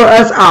him up for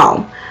us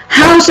all,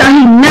 how shall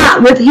he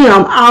not with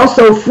him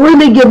also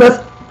freely give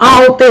us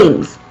all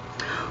things?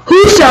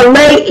 Who shall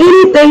lay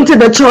anything to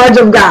the charge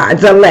of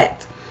God's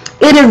elect?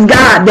 It is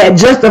God that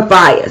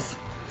justifieth.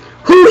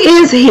 Who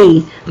is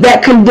he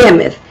that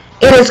condemneth?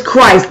 It is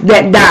Christ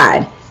that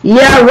died,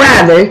 yea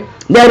rather,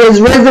 that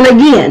is risen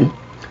again,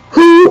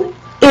 who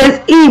is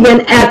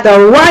even at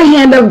the right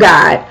hand of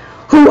God,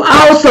 who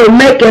also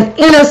maketh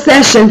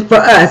intercession for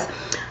us.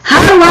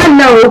 How do I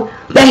know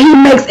that he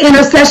makes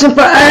intercession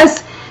for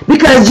us?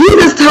 Because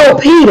Jesus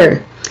told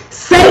Peter,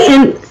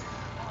 Satan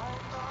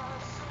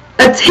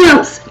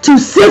attempts to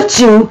sift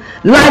you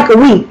like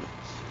wheat.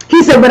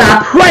 He said, but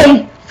I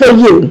pray for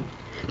you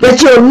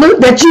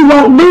that you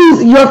won't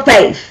lose your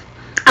faith.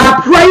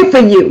 I pray for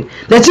you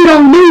that you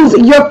don't lose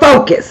your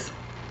focus.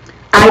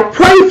 I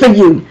pray for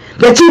you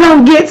that you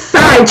don't get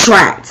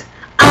sidetracked.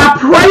 I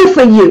pray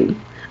for you.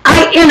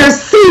 I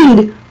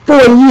intercede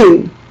for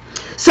you.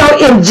 So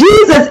if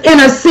Jesus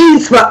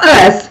intercedes for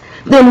us,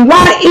 then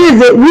why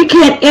is it we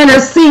can't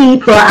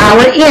intercede for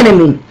our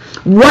enemy?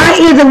 Why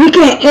is it we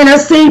can't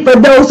intercede for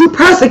those who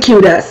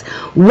persecute us?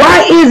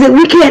 Why is it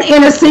we can't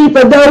intercede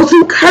for those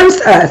who curse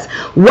us?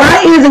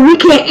 Why is it we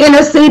can't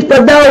intercede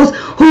for those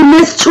who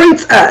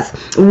mistreats us?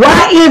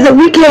 Why is it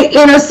we can't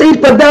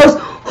intercede for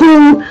those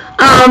who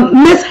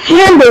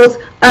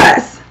mishandles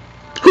us,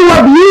 who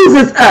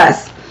abuses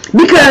us?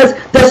 Because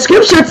the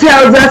scripture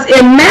tells us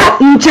in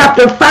Matthew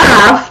chapter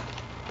 5,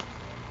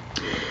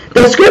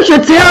 the scripture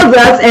tells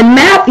us in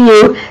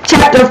Matthew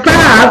chapter 5,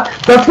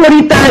 the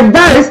 43rd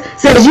verse,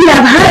 says, you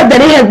have heard that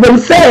it has been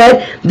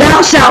said,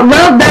 thou shalt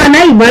love thy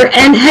neighbor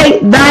and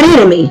hate thine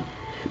enemy.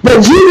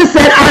 But Jesus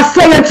said, I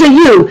say unto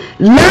you,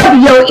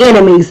 love your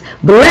enemies,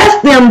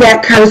 bless them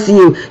that curse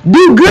you,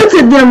 do good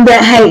to them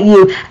that hate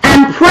you,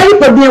 and pray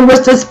for them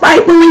which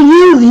despitefully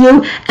use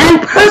you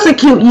and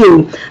persecute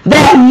you,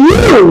 that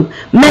you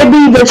may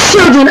be the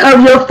children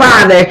of your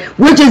Father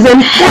which is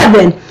in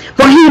heaven.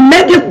 For he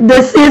maketh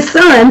his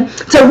sun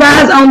to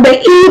rise on the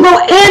evil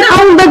and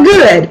on the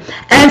good,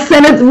 and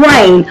sendeth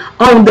rain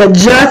on the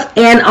just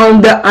and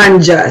on the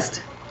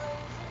unjust.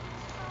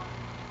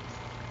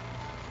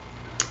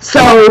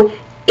 So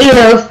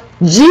if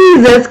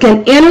Jesus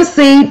can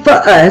intercede for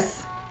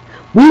us,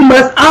 we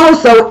must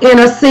also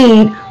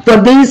intercede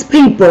for these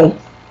people,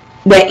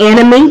 the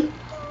enemy,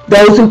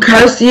 those who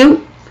curse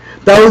you,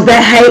 those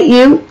that hate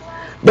you,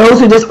 those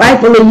who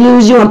despitefully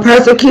use you and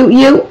persecute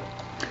you,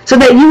 so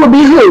that you will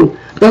be who?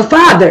 The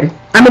Father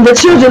the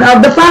children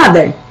of the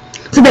Father,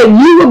 so that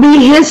you will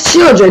be his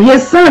children,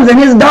 his sons and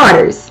his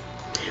daughters.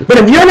 But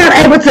if you're not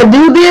able to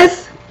do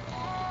this,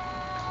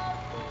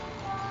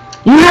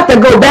 you have to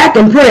go back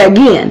and pray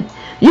again.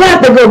 You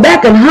have to go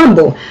back and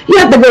humble. You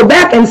have to go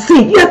back and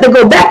seek. You have to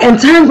go back and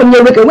turn from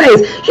your wicked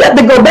ways. You have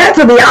to go back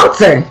to the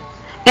altar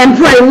and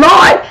pray,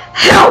 Lord,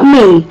 help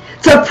me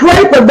to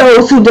pray for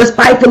those who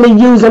despitefully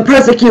use and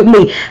persecute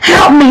me.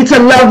 Help me to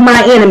love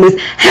my enemies.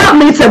 Help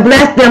me to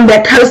bless them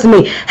that curse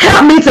me.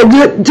 Help me to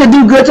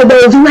do good to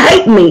those who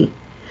hate me.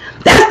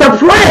 That's the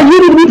prayer you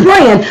need to be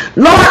praying.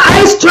 Lord,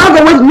 I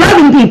struggle with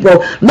loving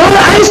people. Lord,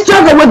 I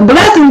struggle with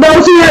blessing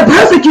those who have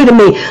persecuted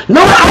me.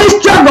 Lord, I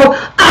struggle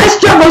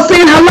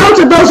saying hello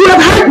to those who have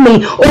hurt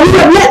me or who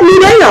have let me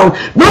down.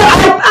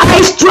 Lord,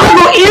 I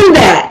struggle in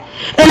that.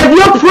 And if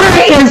your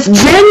prayer is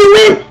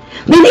genuine,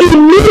 then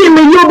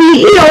immediately you'll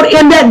be healed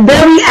in that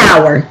very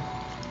hour.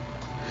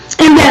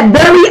 In that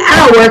very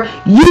hour,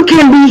 you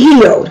can be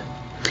healed.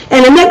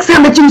 And the next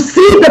time that you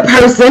see the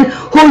person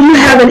who you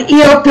have an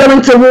ill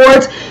feeling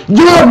towards,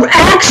 your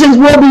actions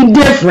will be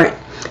different.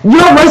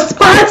 Your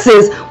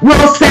responses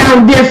will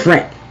sound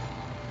different.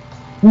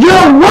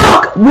 Your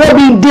walk will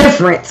be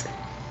different.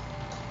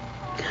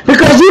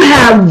 Because you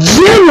have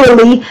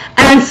genuinely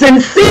and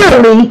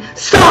sincerely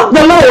sought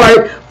the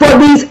Lord for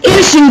these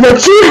issues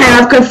that you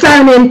have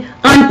concerning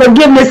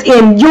unforgiveness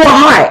in your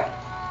heart.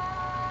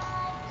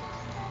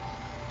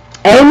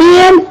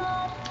 Amen?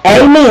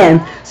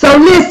 Amen. So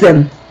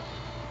listen.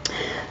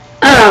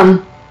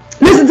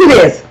 Listen to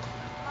this.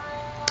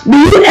 Do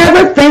you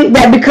ever think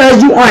that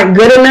because you aren't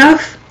good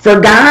enough for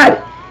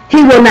God,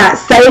 he will not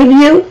save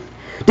you?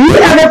 Do you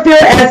ever feel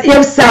as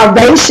if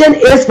salvation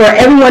is for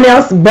everyone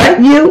else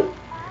but you?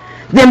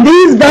 Then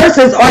these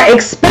verses are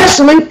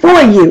especially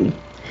for you.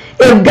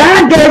 If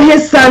God gave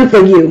his son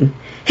for you,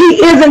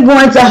 he isn't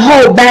going to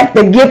hold back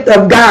the gift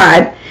of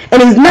God,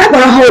 and he's not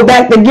going to hold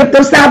back the gift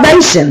of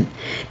salvation.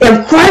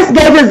 If Christ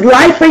gave his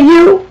life for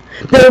you,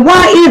 then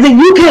why is it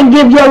you can't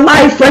give your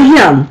life for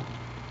him?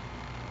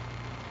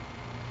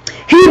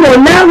 He will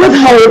not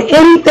withhold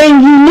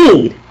anything you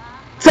need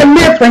to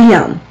live for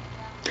him.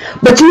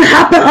 But you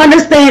have to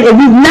understand, if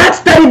you've not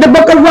studied the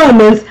book of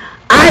Romans,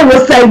 I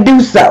will say do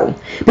so.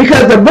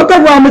 Because the book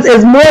of Romans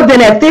is more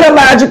than a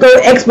theological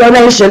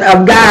explanation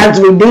of God's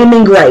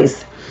redeeming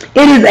grace.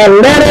 It is a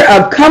letter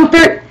of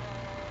comfort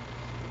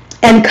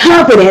and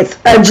confidence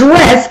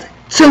addressed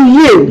to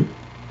you.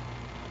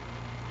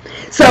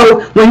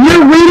 So when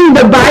you're reading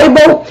the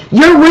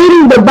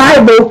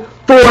Bible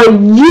for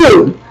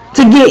you,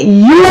 to get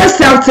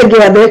yourself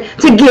together,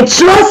 to get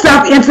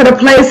yourself into the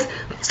place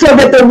so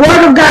that the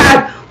word of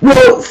God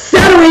will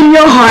settle in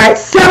your heart,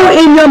 settle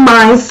in your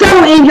mind,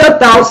 settle in your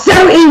thoughts,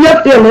 settle in your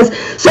feelings,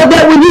 so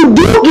that when you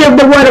do give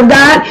the word of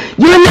God,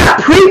 you're not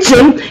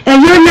preaching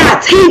and you're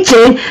not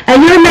teaching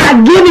and you're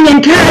not giving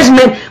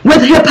encouragement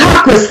with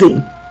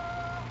hypocrisy.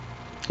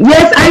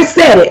 Yes, I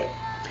said it.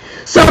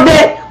 So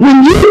that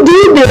when you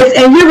do this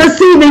and you're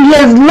receiving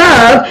his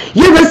love,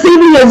 you're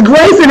receiving his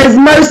grace and his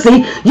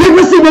mercy, you're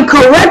receiving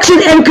correction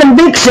and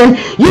conviction,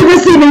 you're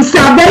receiving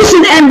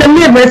salvation and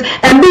deliverance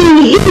and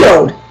being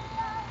healed.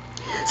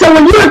 So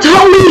when you're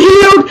totally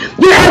healed,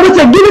 you're able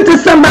to give it to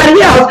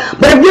somebody else.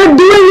 But if you're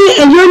doing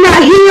it and you're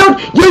not healed,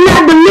 you're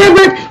not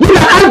delivered, you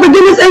got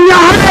unforgiveness in your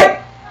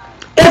heart,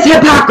 it's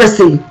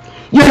hypocrisy.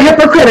 You're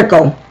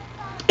hypocritical.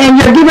 And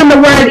you're giving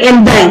the word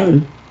in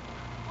vain.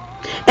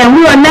 And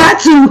we are not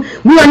to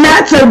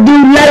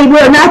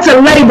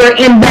labor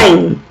in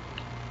vain.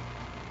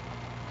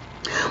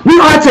 We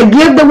are to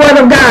give the word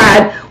of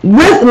God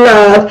with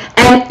love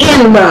and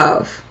in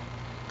love.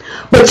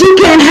 But you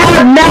can't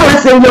have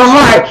malice in your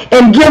heart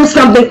and give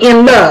something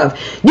in love.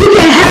 You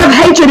can't have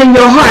hatred in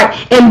your heart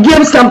and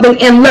give something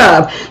in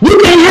love. You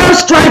can't have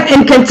strife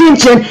and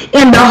contention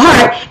in the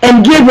heart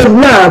and give with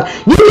love.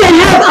 You can't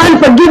have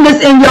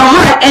unforgiveness in your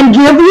heart and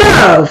give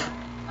love.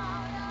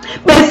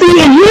 But see,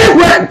 and here's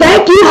what,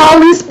 thank you,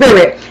 Holy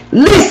Spirit.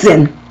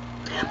 Listen,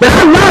 but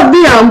I love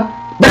them,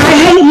 but I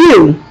hate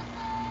you.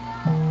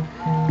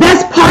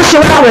 That's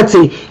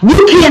partiality.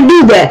 You can't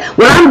do that.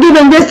 Well, I'm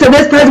giving this to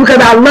this person because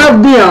I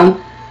love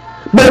them.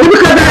 But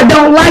because I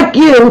don't like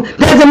you,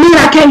 doesn't mean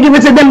I can't give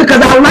it to them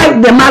because I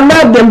like them. I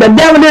love them. The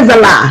devil is a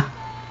lie.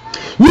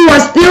 You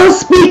are still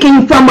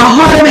speaking from a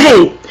heart of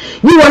hate.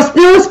 You are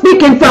still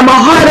speaking from a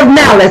heart of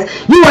malice.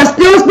 You are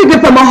still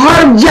speaking from a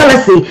heart of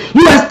jealousy.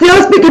 You are still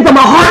speaking from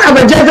a heart of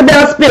a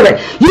Jezebel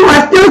spirit. You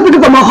are still speaking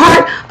from a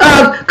heart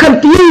of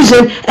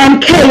confusion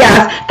and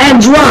chaos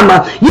and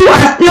drama. You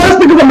are still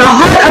speaking from a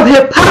heart of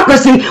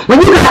hypocrisy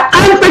when you got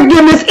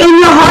unforgiveness in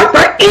your heart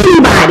for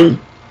anybody.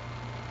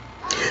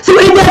 So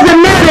it doesn't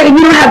matter if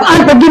you don't have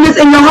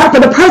unforgiveness in your heart for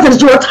the person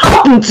that you are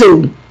talking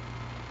to.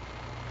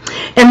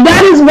 And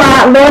that is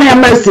why, Lord have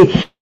mercy.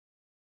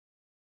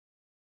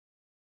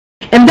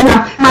 And then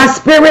my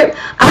spirit,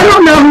 I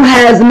don't know who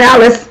has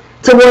malice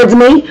towards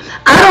me.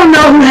 I don't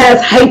know who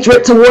has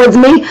hatred towards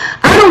me.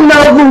 I don't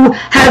know who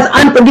has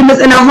unforgiveness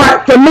in their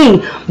heart for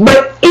me.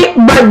 But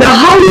the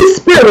Holy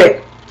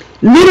Spirit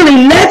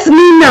literally lets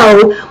me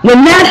know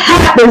when that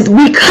happens,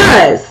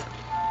 because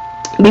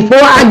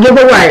before I give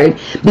a word,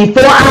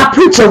 before I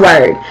preach a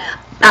word,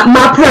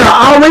 my prayer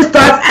always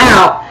starts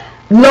out,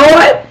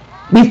 Lord,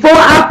 before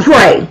I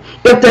pray,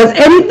 if there's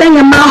anything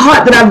in my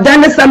heart that I've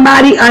done to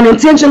somebody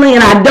unintentionally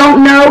and I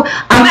don't know,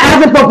 I'm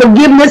asking for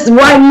forgiveness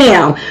right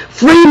now.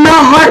 Free my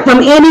heart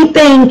from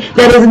anything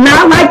that is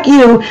not like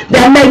you,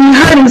 that may be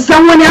hurting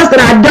someone else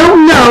that I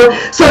don't know,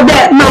 so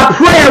that my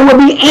prayer will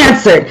be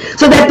answered,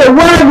 so that the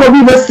word will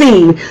be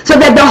received, so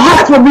that the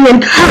hearts will be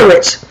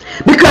encouraged.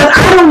 Because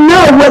I don't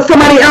know what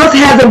somebody else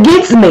has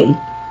against me.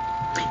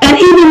 And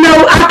even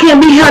though I can't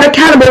be held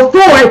accountable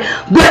for it,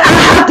 but I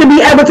have to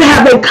be able to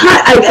have a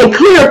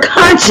clear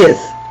conscience.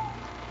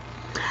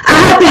 I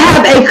have to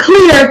have a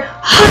clear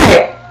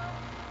heart,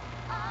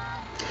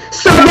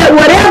 so that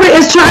whatever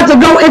is trying to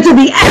go into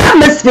the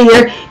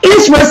atmosphere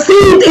is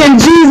received in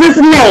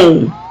Jesus'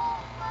 name.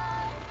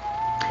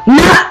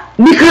 Not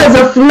because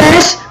of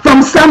flesh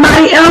from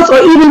somebody else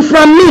or even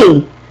from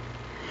me.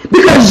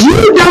 Because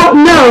you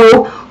don't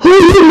know who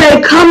you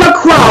may come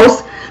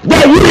across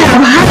that you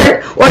have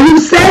hurt, or you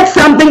said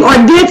something or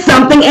did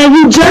something and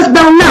you just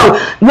don't know.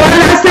 Why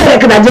did I say that?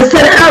 Because I just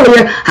said it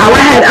earlier, how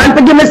I had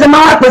unforgiveness in my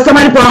heart for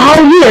somebody for a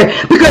whole year.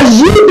 Because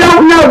you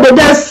don't know that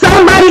there's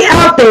somebody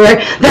out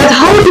there that's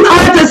holding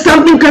on to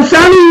something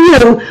concerning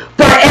you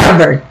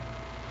forever.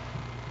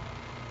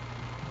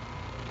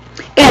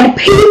 And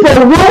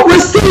people won't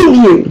receive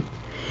you.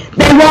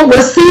 They won't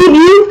receive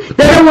you.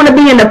 They don't want to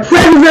be in the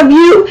presence of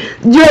you.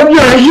 You're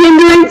a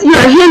hindrance.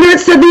 You're a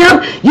hindrance to them.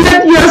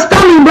 You're a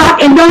stumbling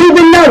block and don't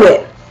even know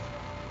it.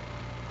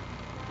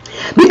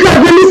 Because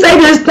let me say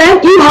this,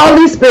 thank you,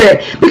 Holy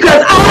Spirit.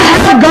 Because I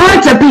have gone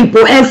to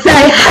people and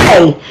say,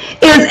 hey,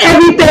 is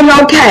everything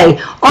okay?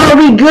 Are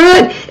we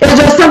good? Is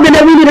there something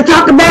that we need to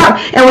talk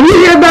about? And when you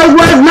hear those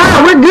words, no,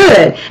 we're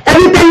good.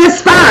 Everything is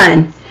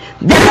fine.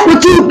 That's what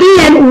you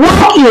then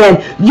walk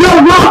in.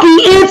 You're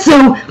walking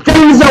into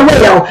things are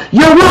well.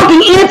 You're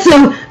walking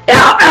into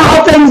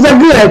all things are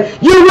good.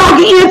 You're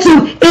walking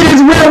into it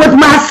is well with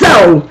my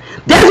soul.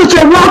 That's what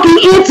you're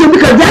walking into,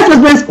 because that's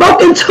what's been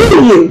spoken to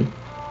you.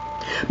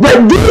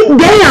 But deep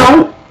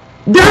down,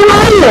 they're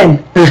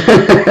lying.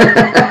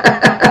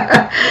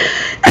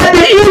 At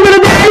the end of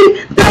the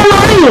day, they're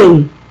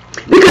lying.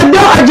 Because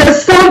there are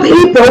just some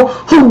people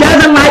who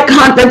doesn't like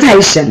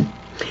confrontation.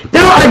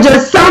 There are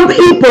just some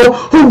people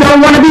who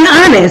don't want to be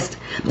honest.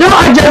 There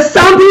are just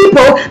some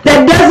people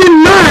that doesn't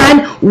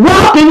mind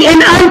walking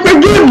in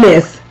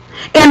unforgiveness.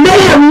 And they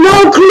have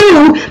no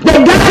clue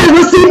that God is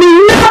receiving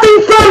nothing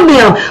from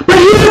them.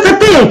 But here's the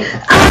thing.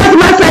 I heard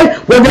somebody say,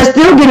 well, they're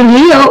still getting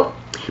healed.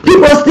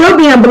 People are still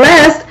being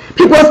blessed.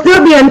 People are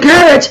still being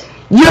encouraged.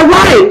 You're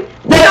right.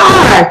 They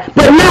are.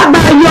 But not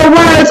by your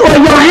words or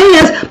your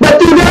hands, but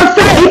through their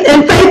faith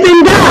and faith in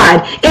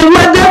God and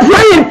what they're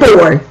praying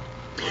for.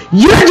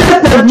 You're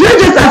just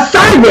a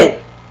servant.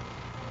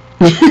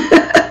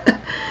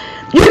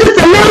 You're just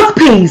a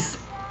mouthpiece.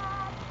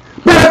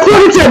 But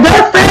according to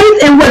their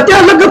faith and what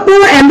they're looking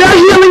for and their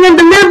healing and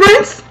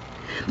deliverance,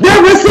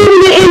 they're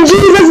receiving it in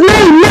Jesus'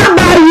 name, not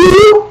by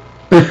you.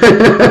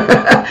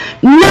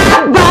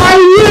 Not by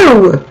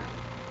you.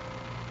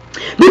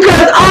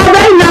 Because all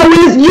they know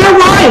is you're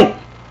right.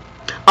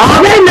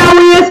 All they know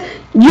is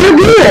you're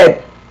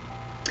good.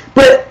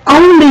 But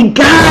only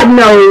God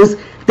knows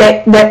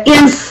that the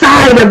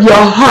inside of your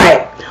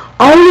heart.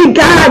 Only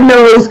God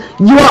knows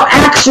your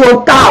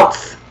actual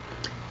thoughts.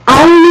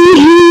 Only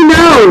He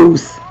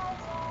knows.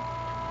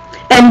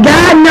 And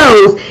God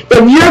knows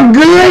if you're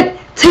good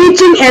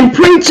teaching and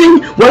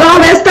preaching with all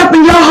that stuff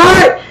in your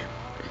heart,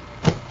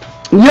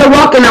 you're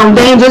walking on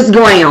dangerous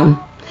ground.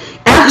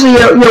 Actually,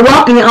 you're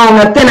walking on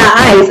a thinner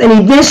ice, and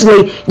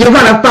eventually you're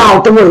going to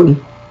fall through.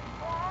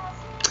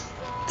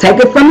 Take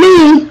it from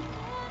me.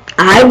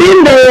 I've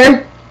been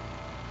there.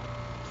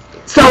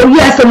 So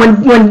yes, so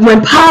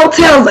when Paul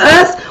tells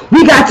us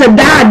we got to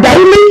die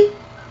daily,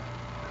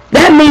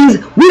 that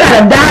means we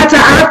got to die to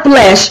our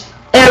flesh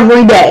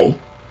every day.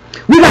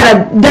 We got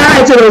to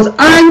die to those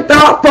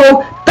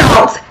unthoughtful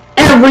thoughts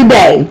every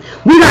day.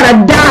 We got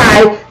to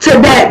die to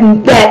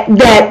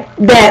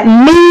that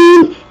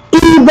mean,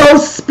 evil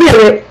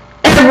spirit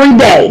every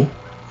day.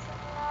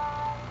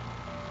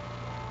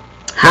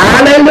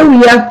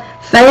 Hallelujah.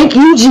 Thank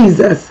you,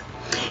 Jesus.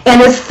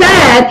 And it's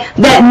sad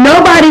that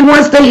nobody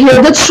wants to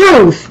hear the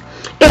truth.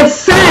 It's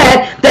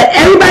sad that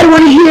everybody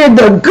wants to hear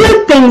the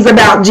good things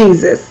about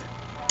Jesus.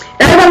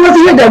 Everybody wants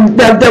to hear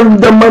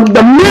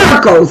the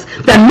miracles,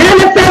 the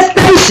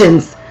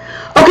manifestations.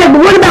 Okay,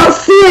 but what about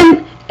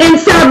sin and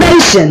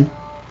salvation?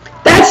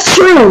 That's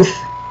truth,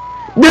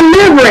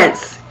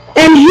 deliverance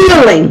and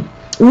healing,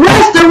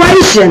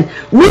 restoration,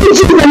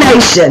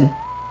 rejuvenation.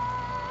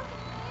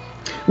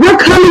 We're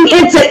coming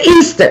into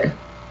Easter.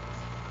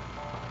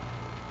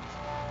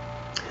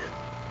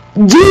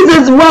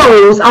 Jesus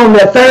rose on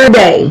the third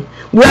day,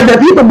 whether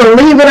people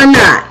believe it or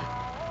not,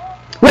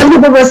 whether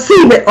people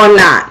receive it or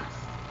not.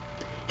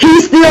 He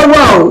still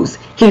rose.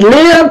 He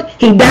lived,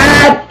 he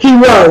died, he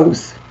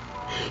rose.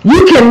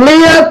 You can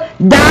live,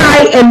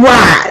 die, and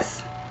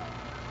rise.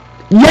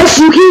 Yes,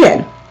 you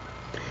can.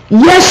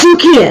 Yes, you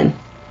can.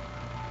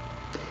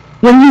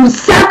 when you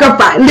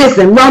sacrifice,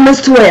 listen,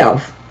 Romans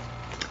 12.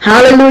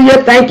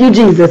 Hallelujah. Thank you,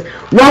 Jesus.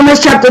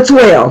 Romans chapter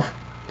 12.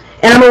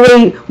 And I'm going to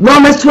read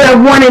Romans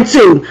 12, 1 and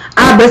 2.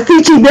 I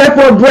beseech you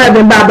therefore,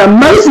 brethren, by the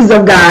mercies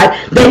of God,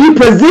 that you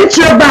present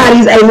your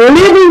bodies a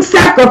living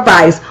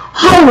sacrifice,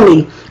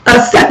 holy,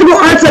 acceptable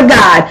unto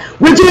God,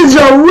 which is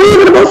your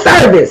reasonable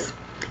service.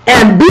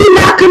 And be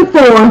not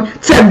conformed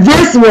to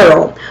this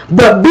world,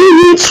 but be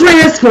ye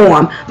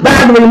transformed by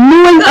the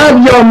renewing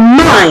of your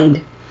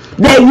mind,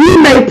 that ye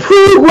may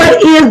prove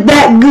what is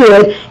that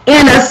good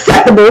and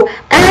acceptable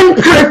and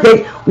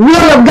perfect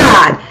will of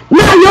God.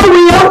 Not your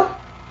will,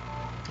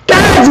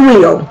 God's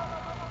will.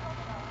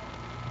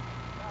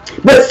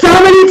 But so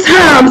many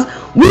times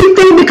we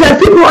think because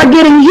people are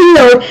getting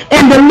healed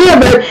and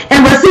delivered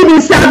and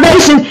receiving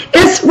salvation,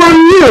 it's from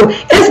you.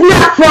 It's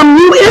not from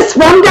you, it's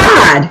from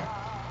God.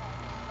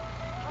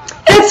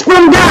 It's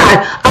from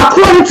God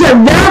according to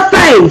their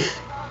faith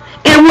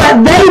and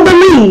what they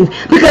believe.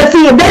 Because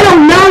see, if they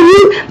don't know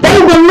you, they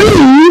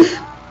believe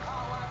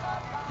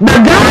the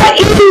God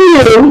in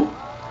you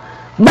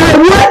by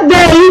what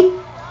they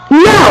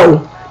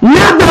know,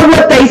 not by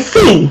what they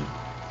see.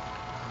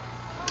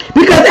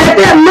 Because at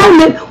that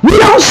moment, we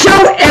don't show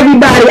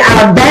everybody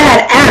our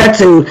bad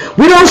attitude.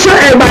 We don't show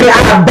everybody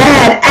our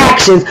bad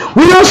actions.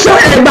 We don't show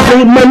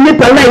everybody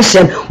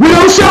manipulation. We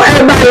don't show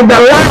everybody the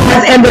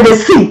lies and the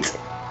deceit.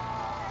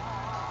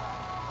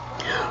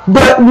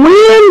 But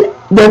when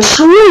the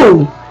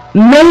true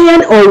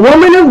man or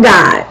woman of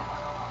God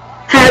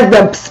has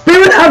the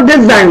spirit of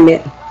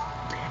discernment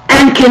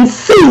and can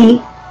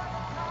see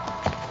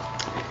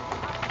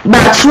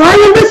by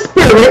trying the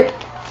spirit,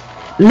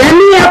 let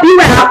me help you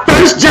out.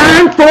 1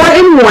 John 4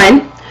 and 1.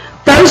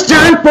 1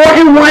 John 4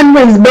 and 1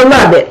 reads,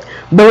 Beloved,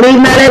 believe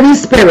not every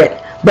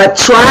spirit, but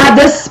try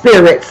the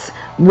spirits,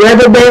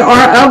 whether they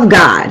are of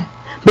God,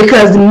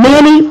 because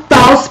many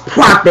false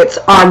prophets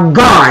are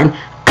gone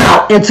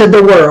out into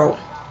the world.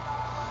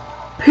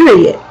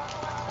 Period.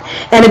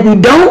 And if you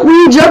don't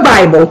read your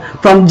Bible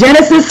from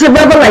Genesis to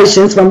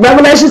Revelations, from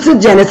Revelations to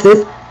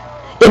Genesis,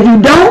 if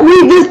you don't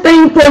read this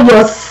thing for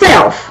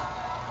yourself,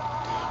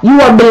 you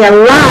are being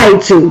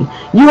lied to.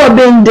 You are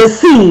being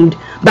deceived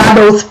by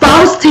those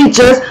false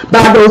teachers,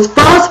 by those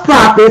false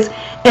prophets,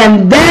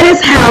 and that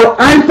is how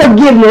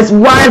unforgiveness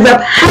winds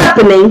up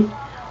happening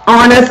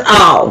on us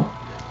all,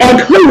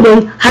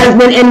 including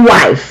husband and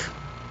wife.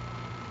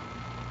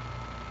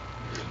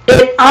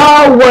 It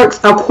all works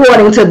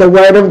according to the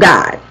word of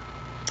God.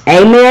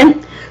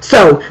 Amen.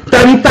 So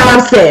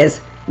 35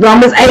 says,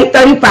 Romans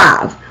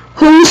 8:35,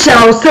 who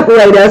shall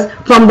separate us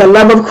from the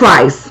love of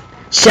Christ?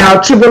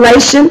 Shall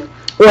tribulation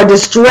or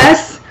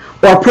distress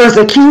or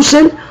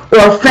persecution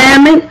or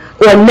famine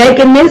or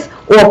nakedness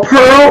or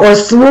peril or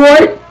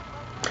sword?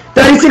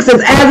 36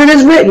 says, as it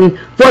is written,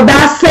 for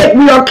thy sake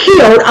we are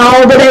killed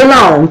all the day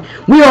long.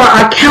 We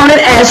are accounted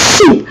as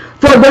sheep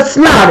for the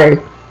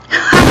slaughter.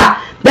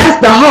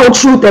 That's the whole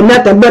truth and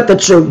nothing but the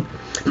truth.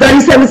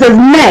 37 says,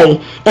 nay,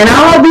 in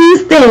all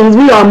these things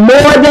we are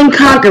more than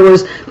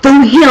conquerors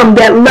through him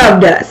that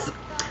loved us.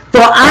 For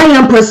I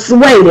am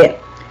persuaded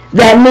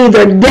that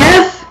neither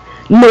death,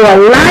 nor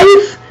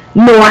life,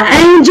 nor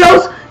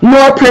angels,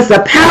 nor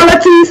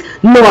principalities,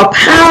 nor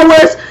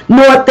powers,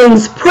 nor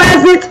things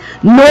present,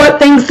 nor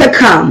things to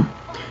come,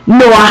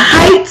 nor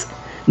height,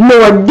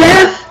 nor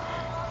depth,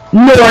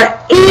 nor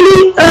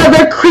any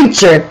other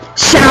creature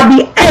shall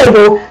be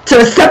able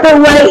to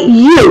separate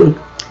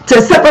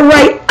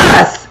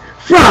us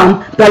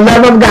from the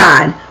love of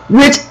God,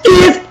 which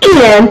is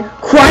in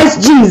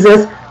Christ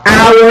Jesus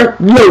our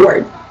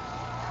Lord.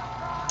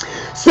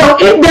 So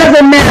it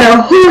doesn't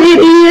matter who it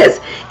is,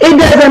 it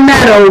doesn't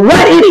matter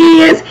what it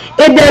is,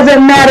 it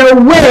doesn't matter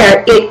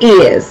where it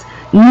is.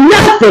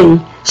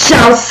 Nothing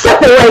shall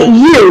separate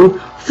you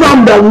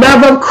from the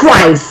love of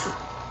Christ.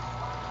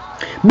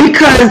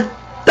 Because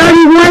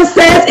 31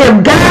 says,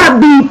 if God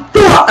be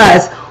for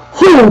us,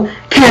 who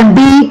can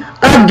be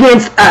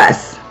against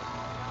us?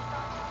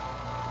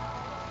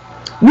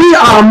 We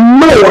are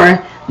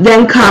more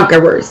than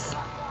conquerors.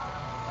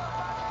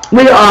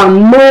 We are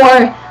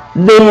more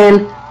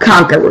than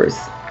conquerors.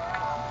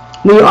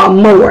 We are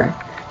more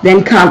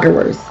than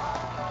conquerors.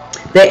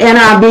 The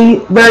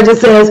NIV version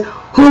says,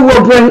 who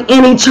will bring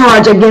any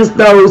charge against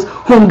those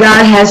whom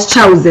God has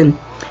chosen?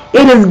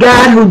 It is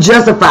God who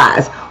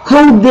justifies.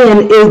 Who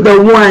then is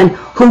the one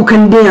who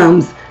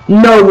condemns?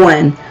 No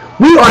one.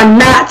 We are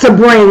not to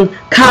bring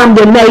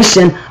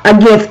condemnation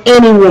against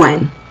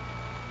anyone.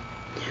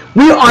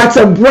 We are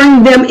to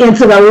bring them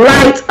into the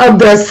light of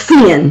their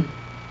sin.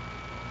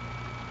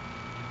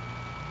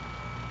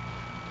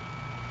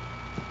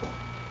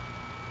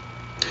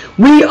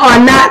 We are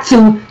not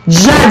to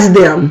judge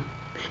them,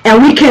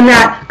 and we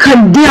cannot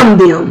condemn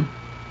them.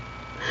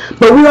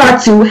 But we are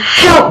to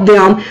help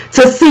them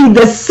to see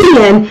the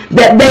sin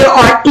that they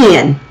are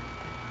in.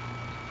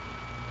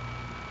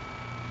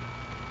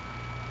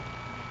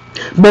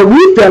 But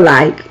we feel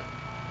like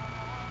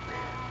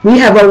we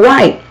have a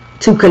right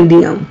to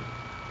condemn.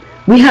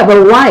 We have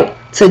a right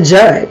to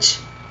judge.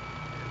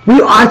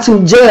 We are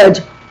to judge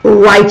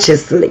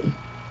righteously.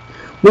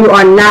 We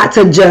are not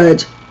to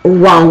judge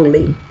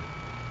wrongly.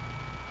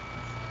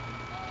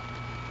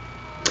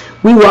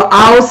 We will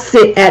all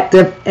sit at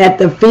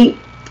the feet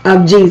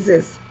of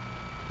Jesus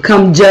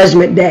come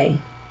judgment day.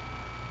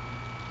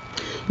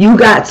 You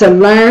got to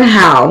learn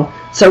how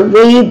to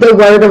read the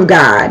Word of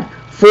God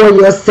for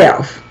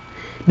yourself.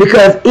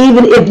 Because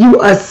even if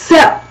you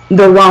accept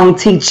the wrong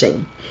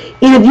teaching,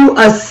 if you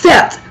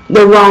accept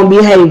the wrong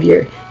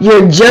behavior,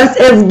 you're just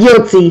as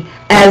guilty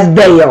as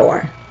they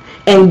are.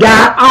 And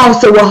God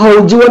also will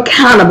hold you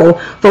accountable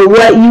for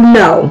what you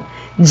know.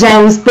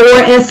 James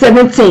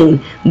 4:17.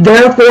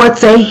 Therefore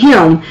to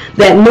him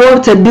that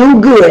knoweth to do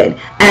good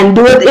and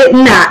doeth it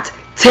not,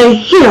 to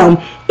him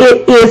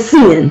it is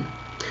sin.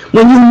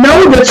 When you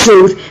know the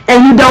truth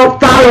and you don't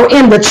follow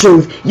in the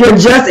truth, you're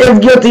just as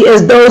guilty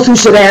as those who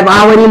should have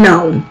already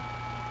known.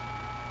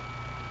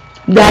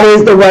 That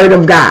is the Word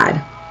of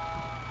God.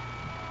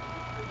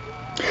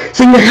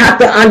 So you have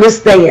to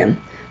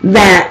understand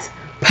that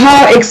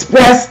Paul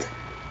expressed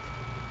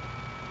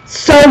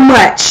so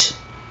much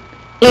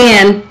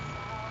in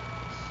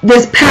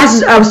this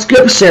passage of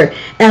Scripture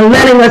and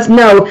letting us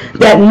know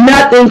that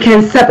nothing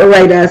can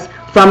separate us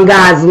from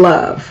God's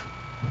love.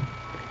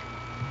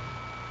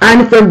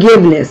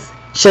 Unforgiveness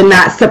should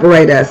not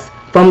separate us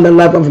from the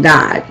love of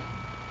God.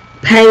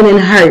 Pain and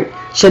hurt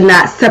should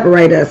not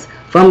separate us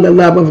from the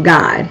love of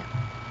God.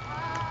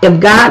 If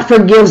God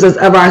forgives us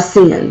of our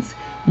sins,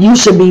 you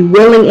should be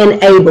willing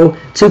and able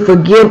to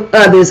forgive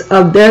others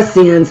of their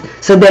sins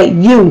so that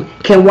you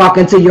can walk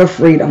into your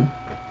freedom.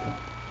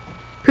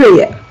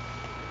 Period.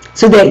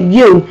 So that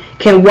you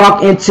can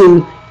walk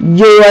into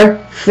your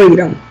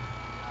freedom.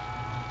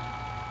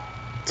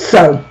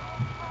 So,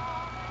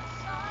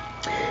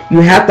 you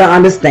have to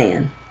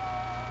understand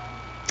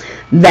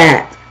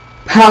that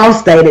Paul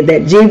stated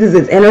that Jesus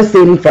is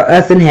interceding for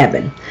us in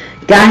heaven.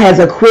 God has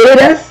acquitted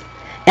us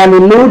and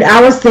removed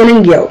our sin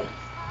and guilt.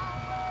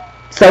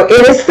 So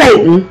it is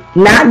Satan,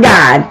 not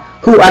God,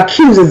 who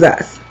accuses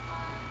us.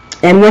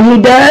 And when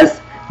he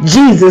does,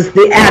 Jesus,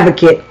 the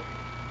advocate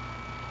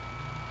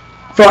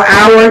for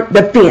our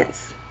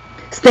defense,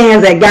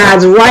 stands at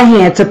God's right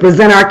hand to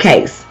present our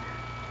case.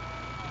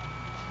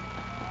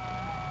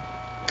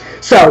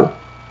 So,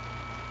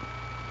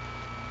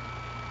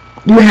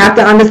 you have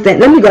to understand.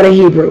 Let me go to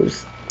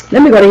Hebrews.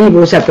 Let me go to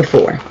Hebrews chapter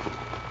 4.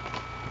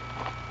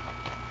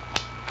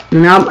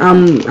 And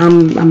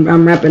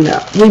I'm wrapping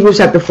up. Hebrews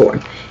chapter 4.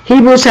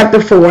 Hebrews chapter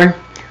 4,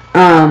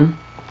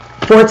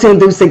 14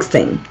 through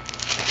 16.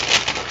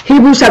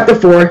 Hebrews chapter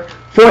 4,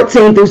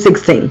 14 through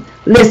 16.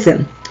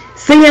 Listen.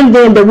 Seeing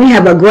then that we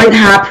have a great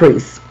high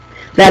priest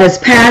that is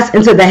passed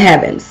into the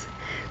heavens,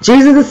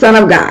 Jesus the Son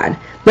of God,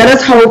 let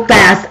us hold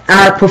fast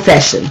our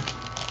profession.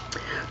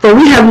 For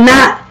we have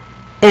not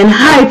an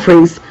high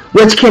priest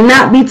which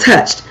cannot be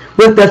touched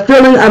with the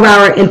feeling of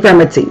our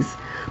infirmities,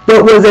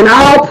 but was in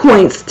all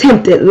points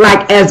tempted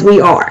like as we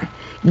are,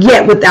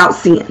 yet without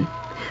sin.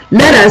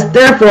 Let us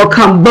therefore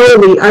come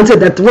boldly unto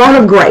the throne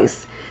of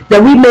grace,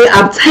 that we may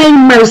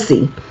obtain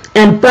mercy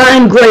and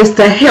find grace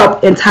to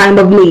help in time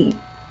of need.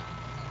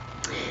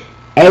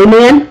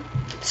 Amen.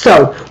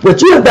 So,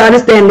 what you have to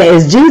understand that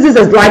is Jesus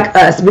is like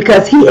us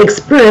because he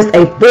experienced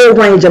a full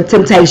range of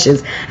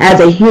temptations as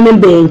a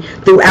human being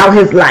throughout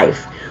his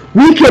life.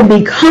 We can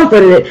be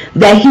comforted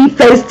that he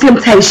faced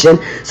temptation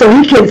so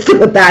he can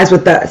sympathize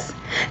with us.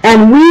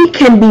 And we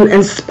can be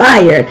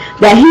inspired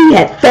that he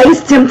had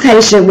faced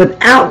temptation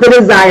without the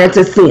desire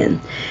to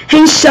sin.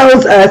 He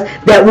shows us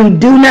that we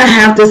do not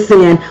have to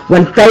sin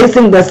when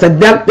facing the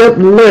seductive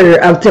lure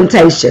of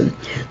temptation.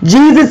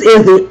 Jesus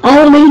is the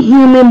only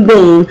human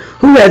being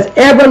who has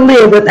ever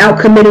lived without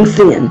committing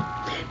sin.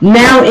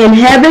 Now in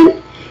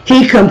heaven,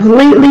 he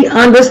completely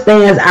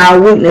understands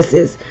our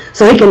weaknesses,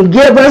 so he can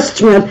give us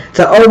strength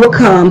to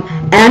overcome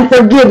and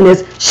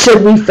forgiveness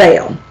should we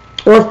fail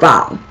or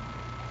fall.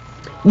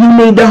 You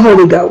need the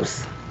Holy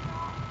Ghost.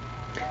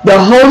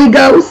 The Holy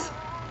Ghost,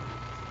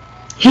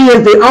 he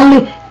is the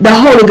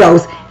Holy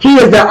Ghost, he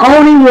is the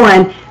only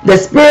one. The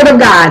Spirit of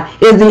God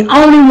is the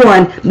only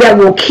one that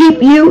will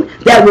keep you,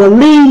 that will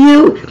lead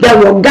you, that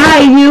will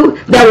guide you,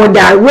 that will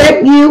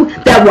direct you,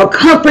 that will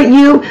comfort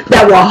you,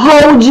 that will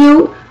hold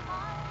you,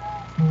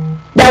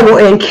 that will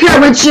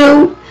encourage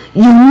you.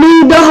 You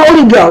need the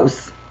Holy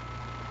Ghost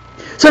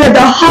so that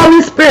the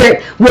Holy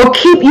Spirit will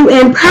keep you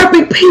in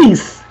perfect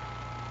peace.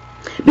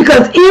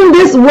 Because in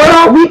this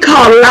world we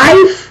call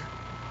life,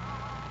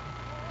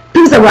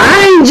 people say, well,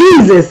 I ain't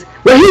Jesus.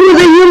 Well, he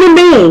was a human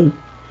being.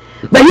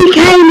 But he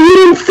came, he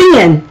didn't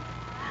sin.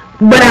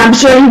 But I'm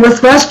sure he was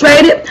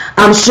frustrated.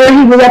 I'm sure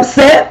he was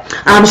upset.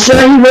 I'm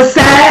sure he was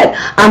sad.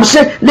 I'm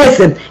sure,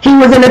 listen, he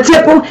was in the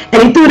temple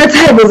and he threw the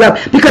tables up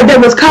because there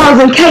was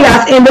causing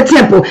chaos in the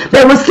temple.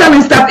 There was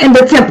selling stuff in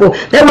the temple.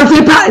 There was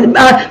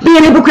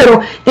being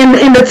hypocritical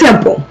in the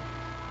temple.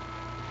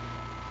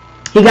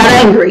 He got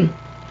angry.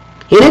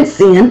 He didn't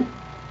sin.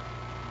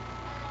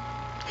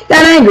 He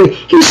got angry.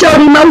 He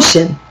showed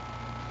emotion.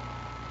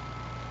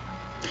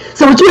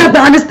 So what you have to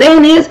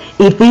understand is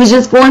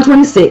Ephesians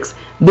 4:26.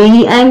 Be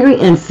ye angry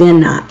and sin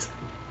not.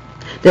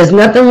 There's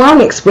nothing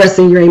wrong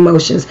expressing your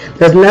emotions.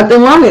 There's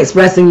nothing wrong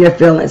expressing your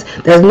feelings.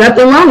 There's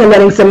nothing wrong in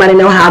letting somebody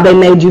know how they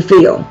made you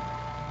feel.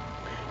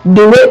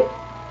 Do it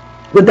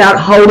without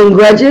holding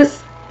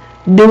grudges.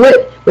 Do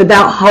it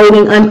without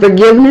holding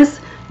unforgiveness.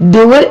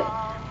 Do it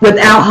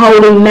without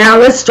holding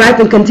malice, strife,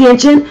 and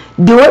contention.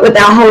 Do it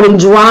without holding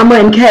drama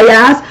and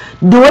chaos.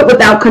 Do it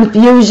without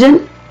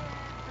confusion.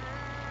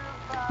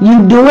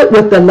 You do it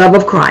with the love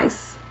of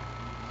Christ.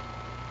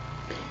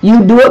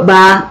 You do it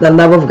by the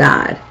love of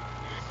God.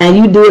 And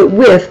you do it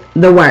with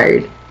the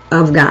word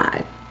of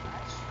God.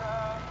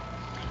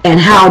 And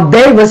how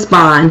they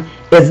respond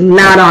is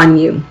not on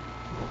you.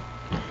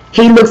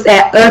 He looks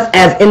at us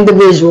as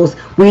individuals.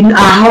 Our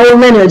whole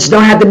lineage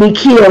don't have to be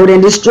killed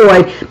and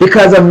destroyed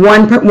because of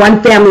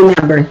one family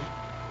member.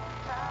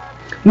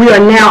 We are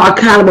now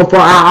accountable for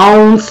our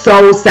own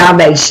soul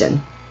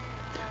salvation.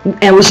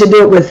 And we should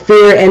do it with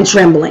fear and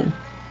trembling.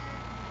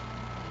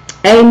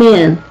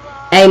 Amen.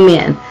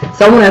 Amen.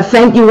 So I want to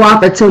thank you all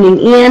for tuning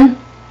in.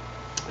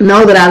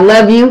 Know that I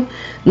love you.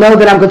 Know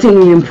that I'm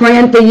continuing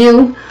praying for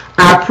you.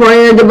 Our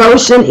prayer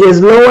devotion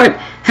is, Lord,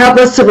 help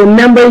us to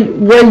remember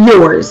we're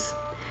yours.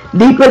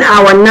 Deepen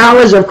our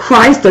knowledge of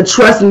Christ to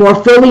trust more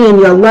fully in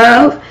your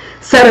love.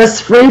 Set us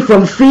free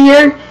from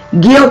fear,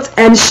 guilt,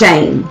 and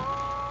shame.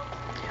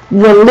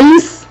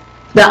 Release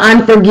the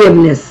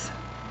unforgiveness.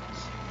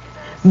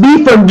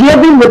 Be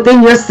forgiving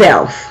within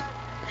yourself.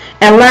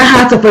 And learn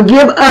how to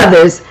forgive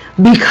others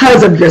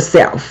because of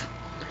yourself.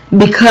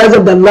 Because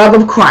of the love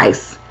of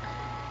Christ.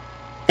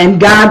 And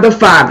God the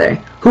Father,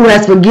 who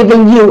has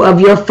forgiven you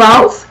of your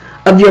faults,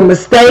 of your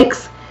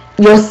mistakes,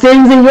 your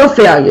sins, and your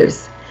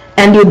failures.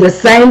 And do the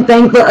same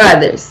thing for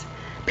others.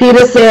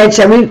 Peter said,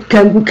 shall we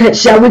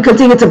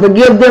continue to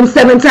forgive them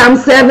 7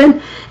 times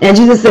 7? And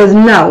Jesus says,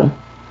 no.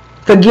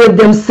 Forgive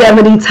them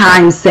 70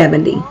 times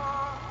 70.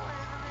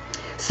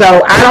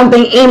 So I don't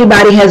think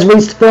anybody has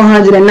reached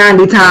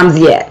 490 times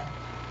yet.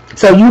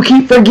 So you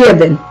keep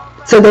forgiving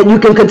so that you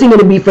can continue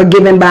to be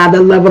forgiven by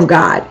the love of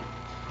God.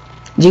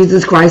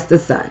 Jesus Christ the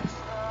Son.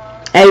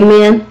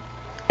 Amen.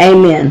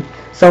 Amen.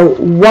 So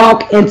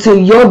walk into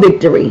your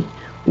victory.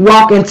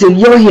 Walk into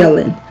your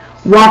healing.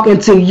 Walk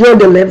into your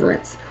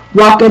deliverance.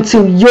 Walk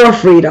into your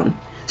freedom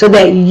so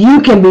that you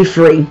can be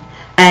free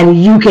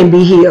and you can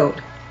be healed.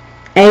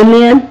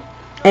 Amen.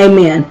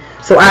 Amen.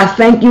 So I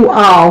thank you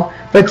all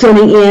for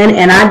tuning in,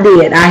 and I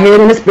did. I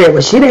heard in the spirit.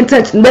 Well, she didn't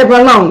touch never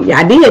alone. Yeah,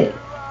 I did.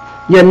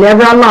 You're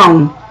never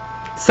alone.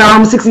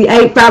 Psalm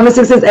 68, 5 and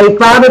 6 says, a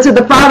father to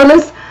the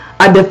fatherless,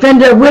 a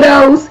defender of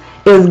widows,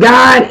 is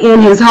God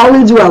in his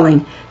holy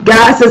dwelling.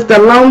 God sits the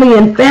lonely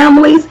in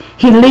families.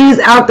 He leads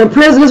out the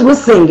prisoners with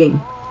singing.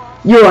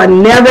 You are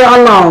never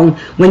alone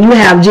when you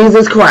have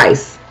Jesus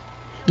Christ.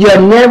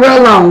 You're never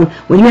alone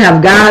when you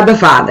have God the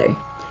Father.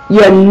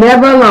 You're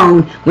never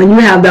alone when you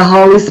have the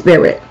Holy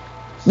Spirit.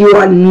 You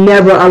are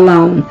never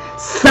alone.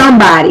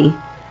 Somebody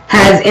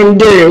has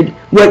endured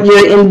what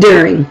you're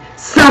enduring.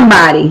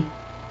 Somebody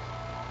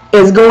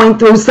is going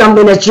through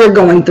something that you're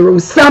going through.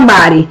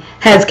 Somebody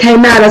has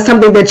came out of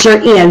something that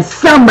you're in.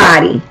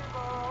 Somebody.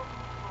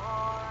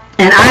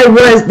 And I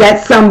was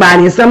that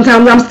somebody. And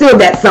sometimes I'm still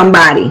that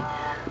somebody.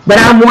 But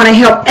I want to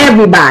help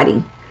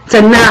everybody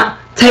to not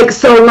take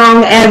so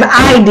long as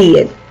I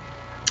did.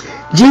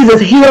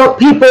 Jesus healed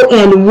people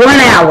in 1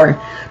 hour.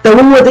 The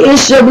woman with the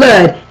issue of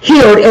blood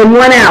healed in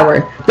 1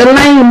 hour. The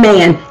lame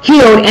man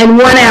healed in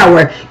 1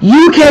 hour.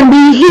 You can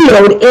be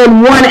healed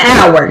in 1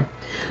 hour.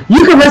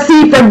 You can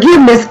receive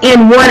forgiveness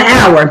in 1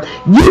 hour.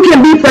 You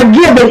can be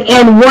forgiven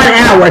in 1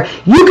 hour.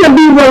 You can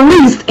be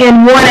released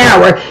in 1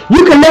 hour.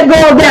 You can let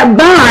go of that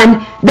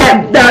bond,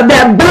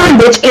 that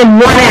bondage in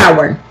 1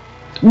 hour.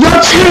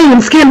 Your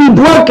chains can be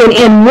broken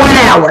in 1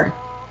 hour.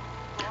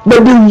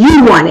 But do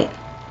you want it?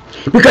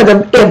 Because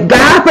if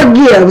God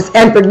forgives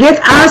and forgets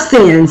our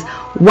sins,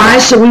 why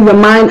should we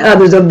remind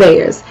others of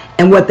theirs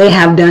and what they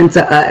have done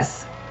to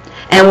us?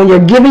 And when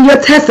you're giving your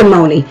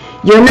testimony,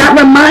 you're not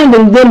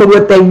reminding them of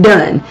what they've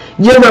done.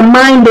 You're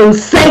reminding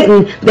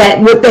Satan that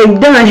what they've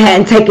done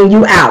hadn't taken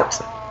you out.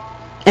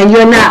 And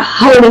you're not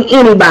holding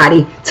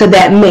anybody to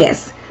that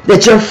mess.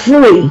 That you're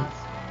free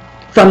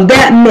from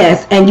that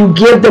mess and you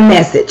give the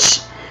message.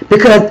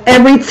 Because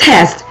every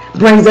test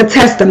brings a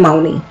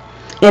testimony.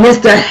 And it's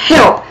to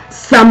help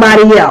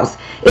somebody else.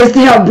 It's to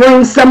help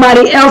bring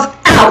somebody else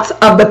out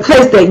of the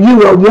place that you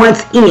were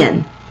once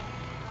in.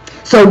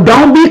 So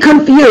don't be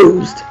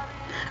confused.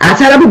 I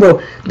tell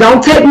people,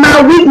 don't take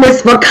my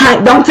weakness for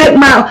don't take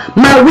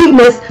my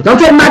weakness, don't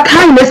take my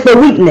kindness for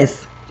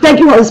weakness. Thank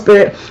you, Holy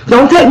Spirit.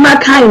 Don't take my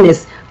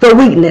kindness for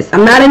weakness.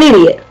 I'm not an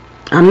idiot.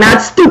 I'm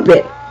not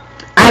stupid.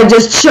 I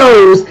just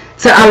chose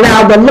to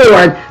allow the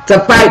Lord to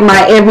fight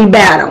my every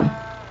battle.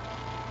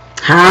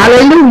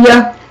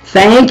 Hallelujah.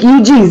 Thank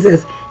you,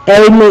 Jesus.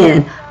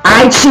 Amen.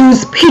 I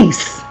choose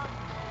peace.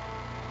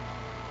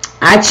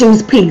 I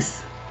choose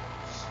peace.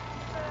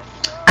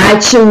 I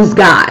choose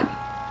God.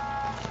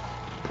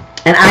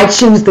 And I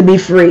choose to be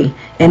free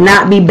and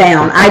not be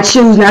bound. I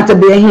choose not to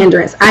be a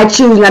hindrance. I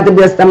choose not to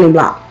be a stumbling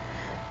block.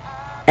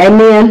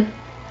 Amen.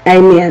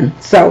 Amen.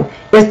 So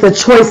it's the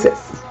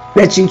choices.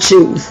 that you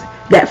choose,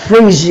 that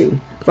frees you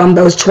from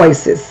those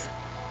choices.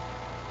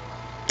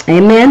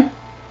 Amen.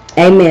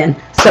 Amen.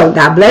 So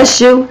God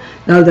bless you.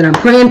 Know that I'm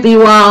praying for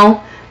you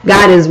all.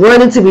 God is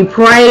worthy to be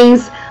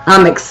praised.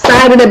 I'm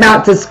excited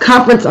about this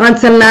conference on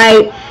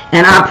tonight,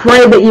 and I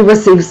pray that you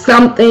receive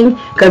something,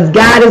 because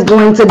God is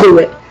going to do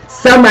it.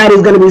 Somebody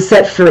is going to be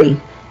set free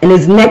in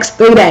these next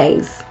 3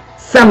 days.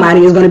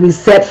 Somebody is going to be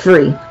set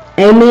free.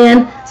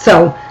 Amen.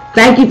 So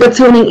thank you for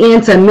tuning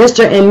in to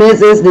Mr. and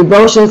Mrs.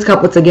 Devotions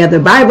Coupled Together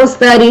Bible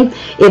Study.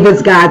 If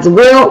it's God's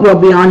will, we'll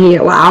be on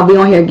here. Well, I'll be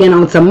on here again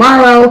on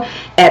tomorrow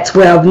at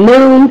 12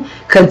 noon.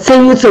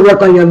 Continue to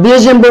work on your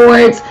vision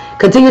boards.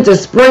 Continue to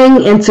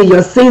spring into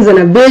your season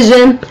of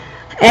vision.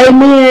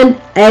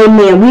 Amen.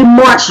 Amen. We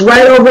marched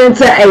right over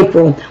into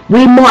April.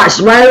 We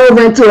marched right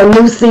over into a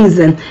new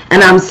season,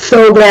 and I'm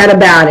so glad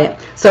about it.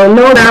 So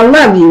know that I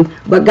love you,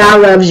 but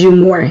God loves you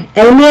more.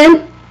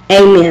 Amen.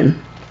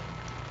 Amen.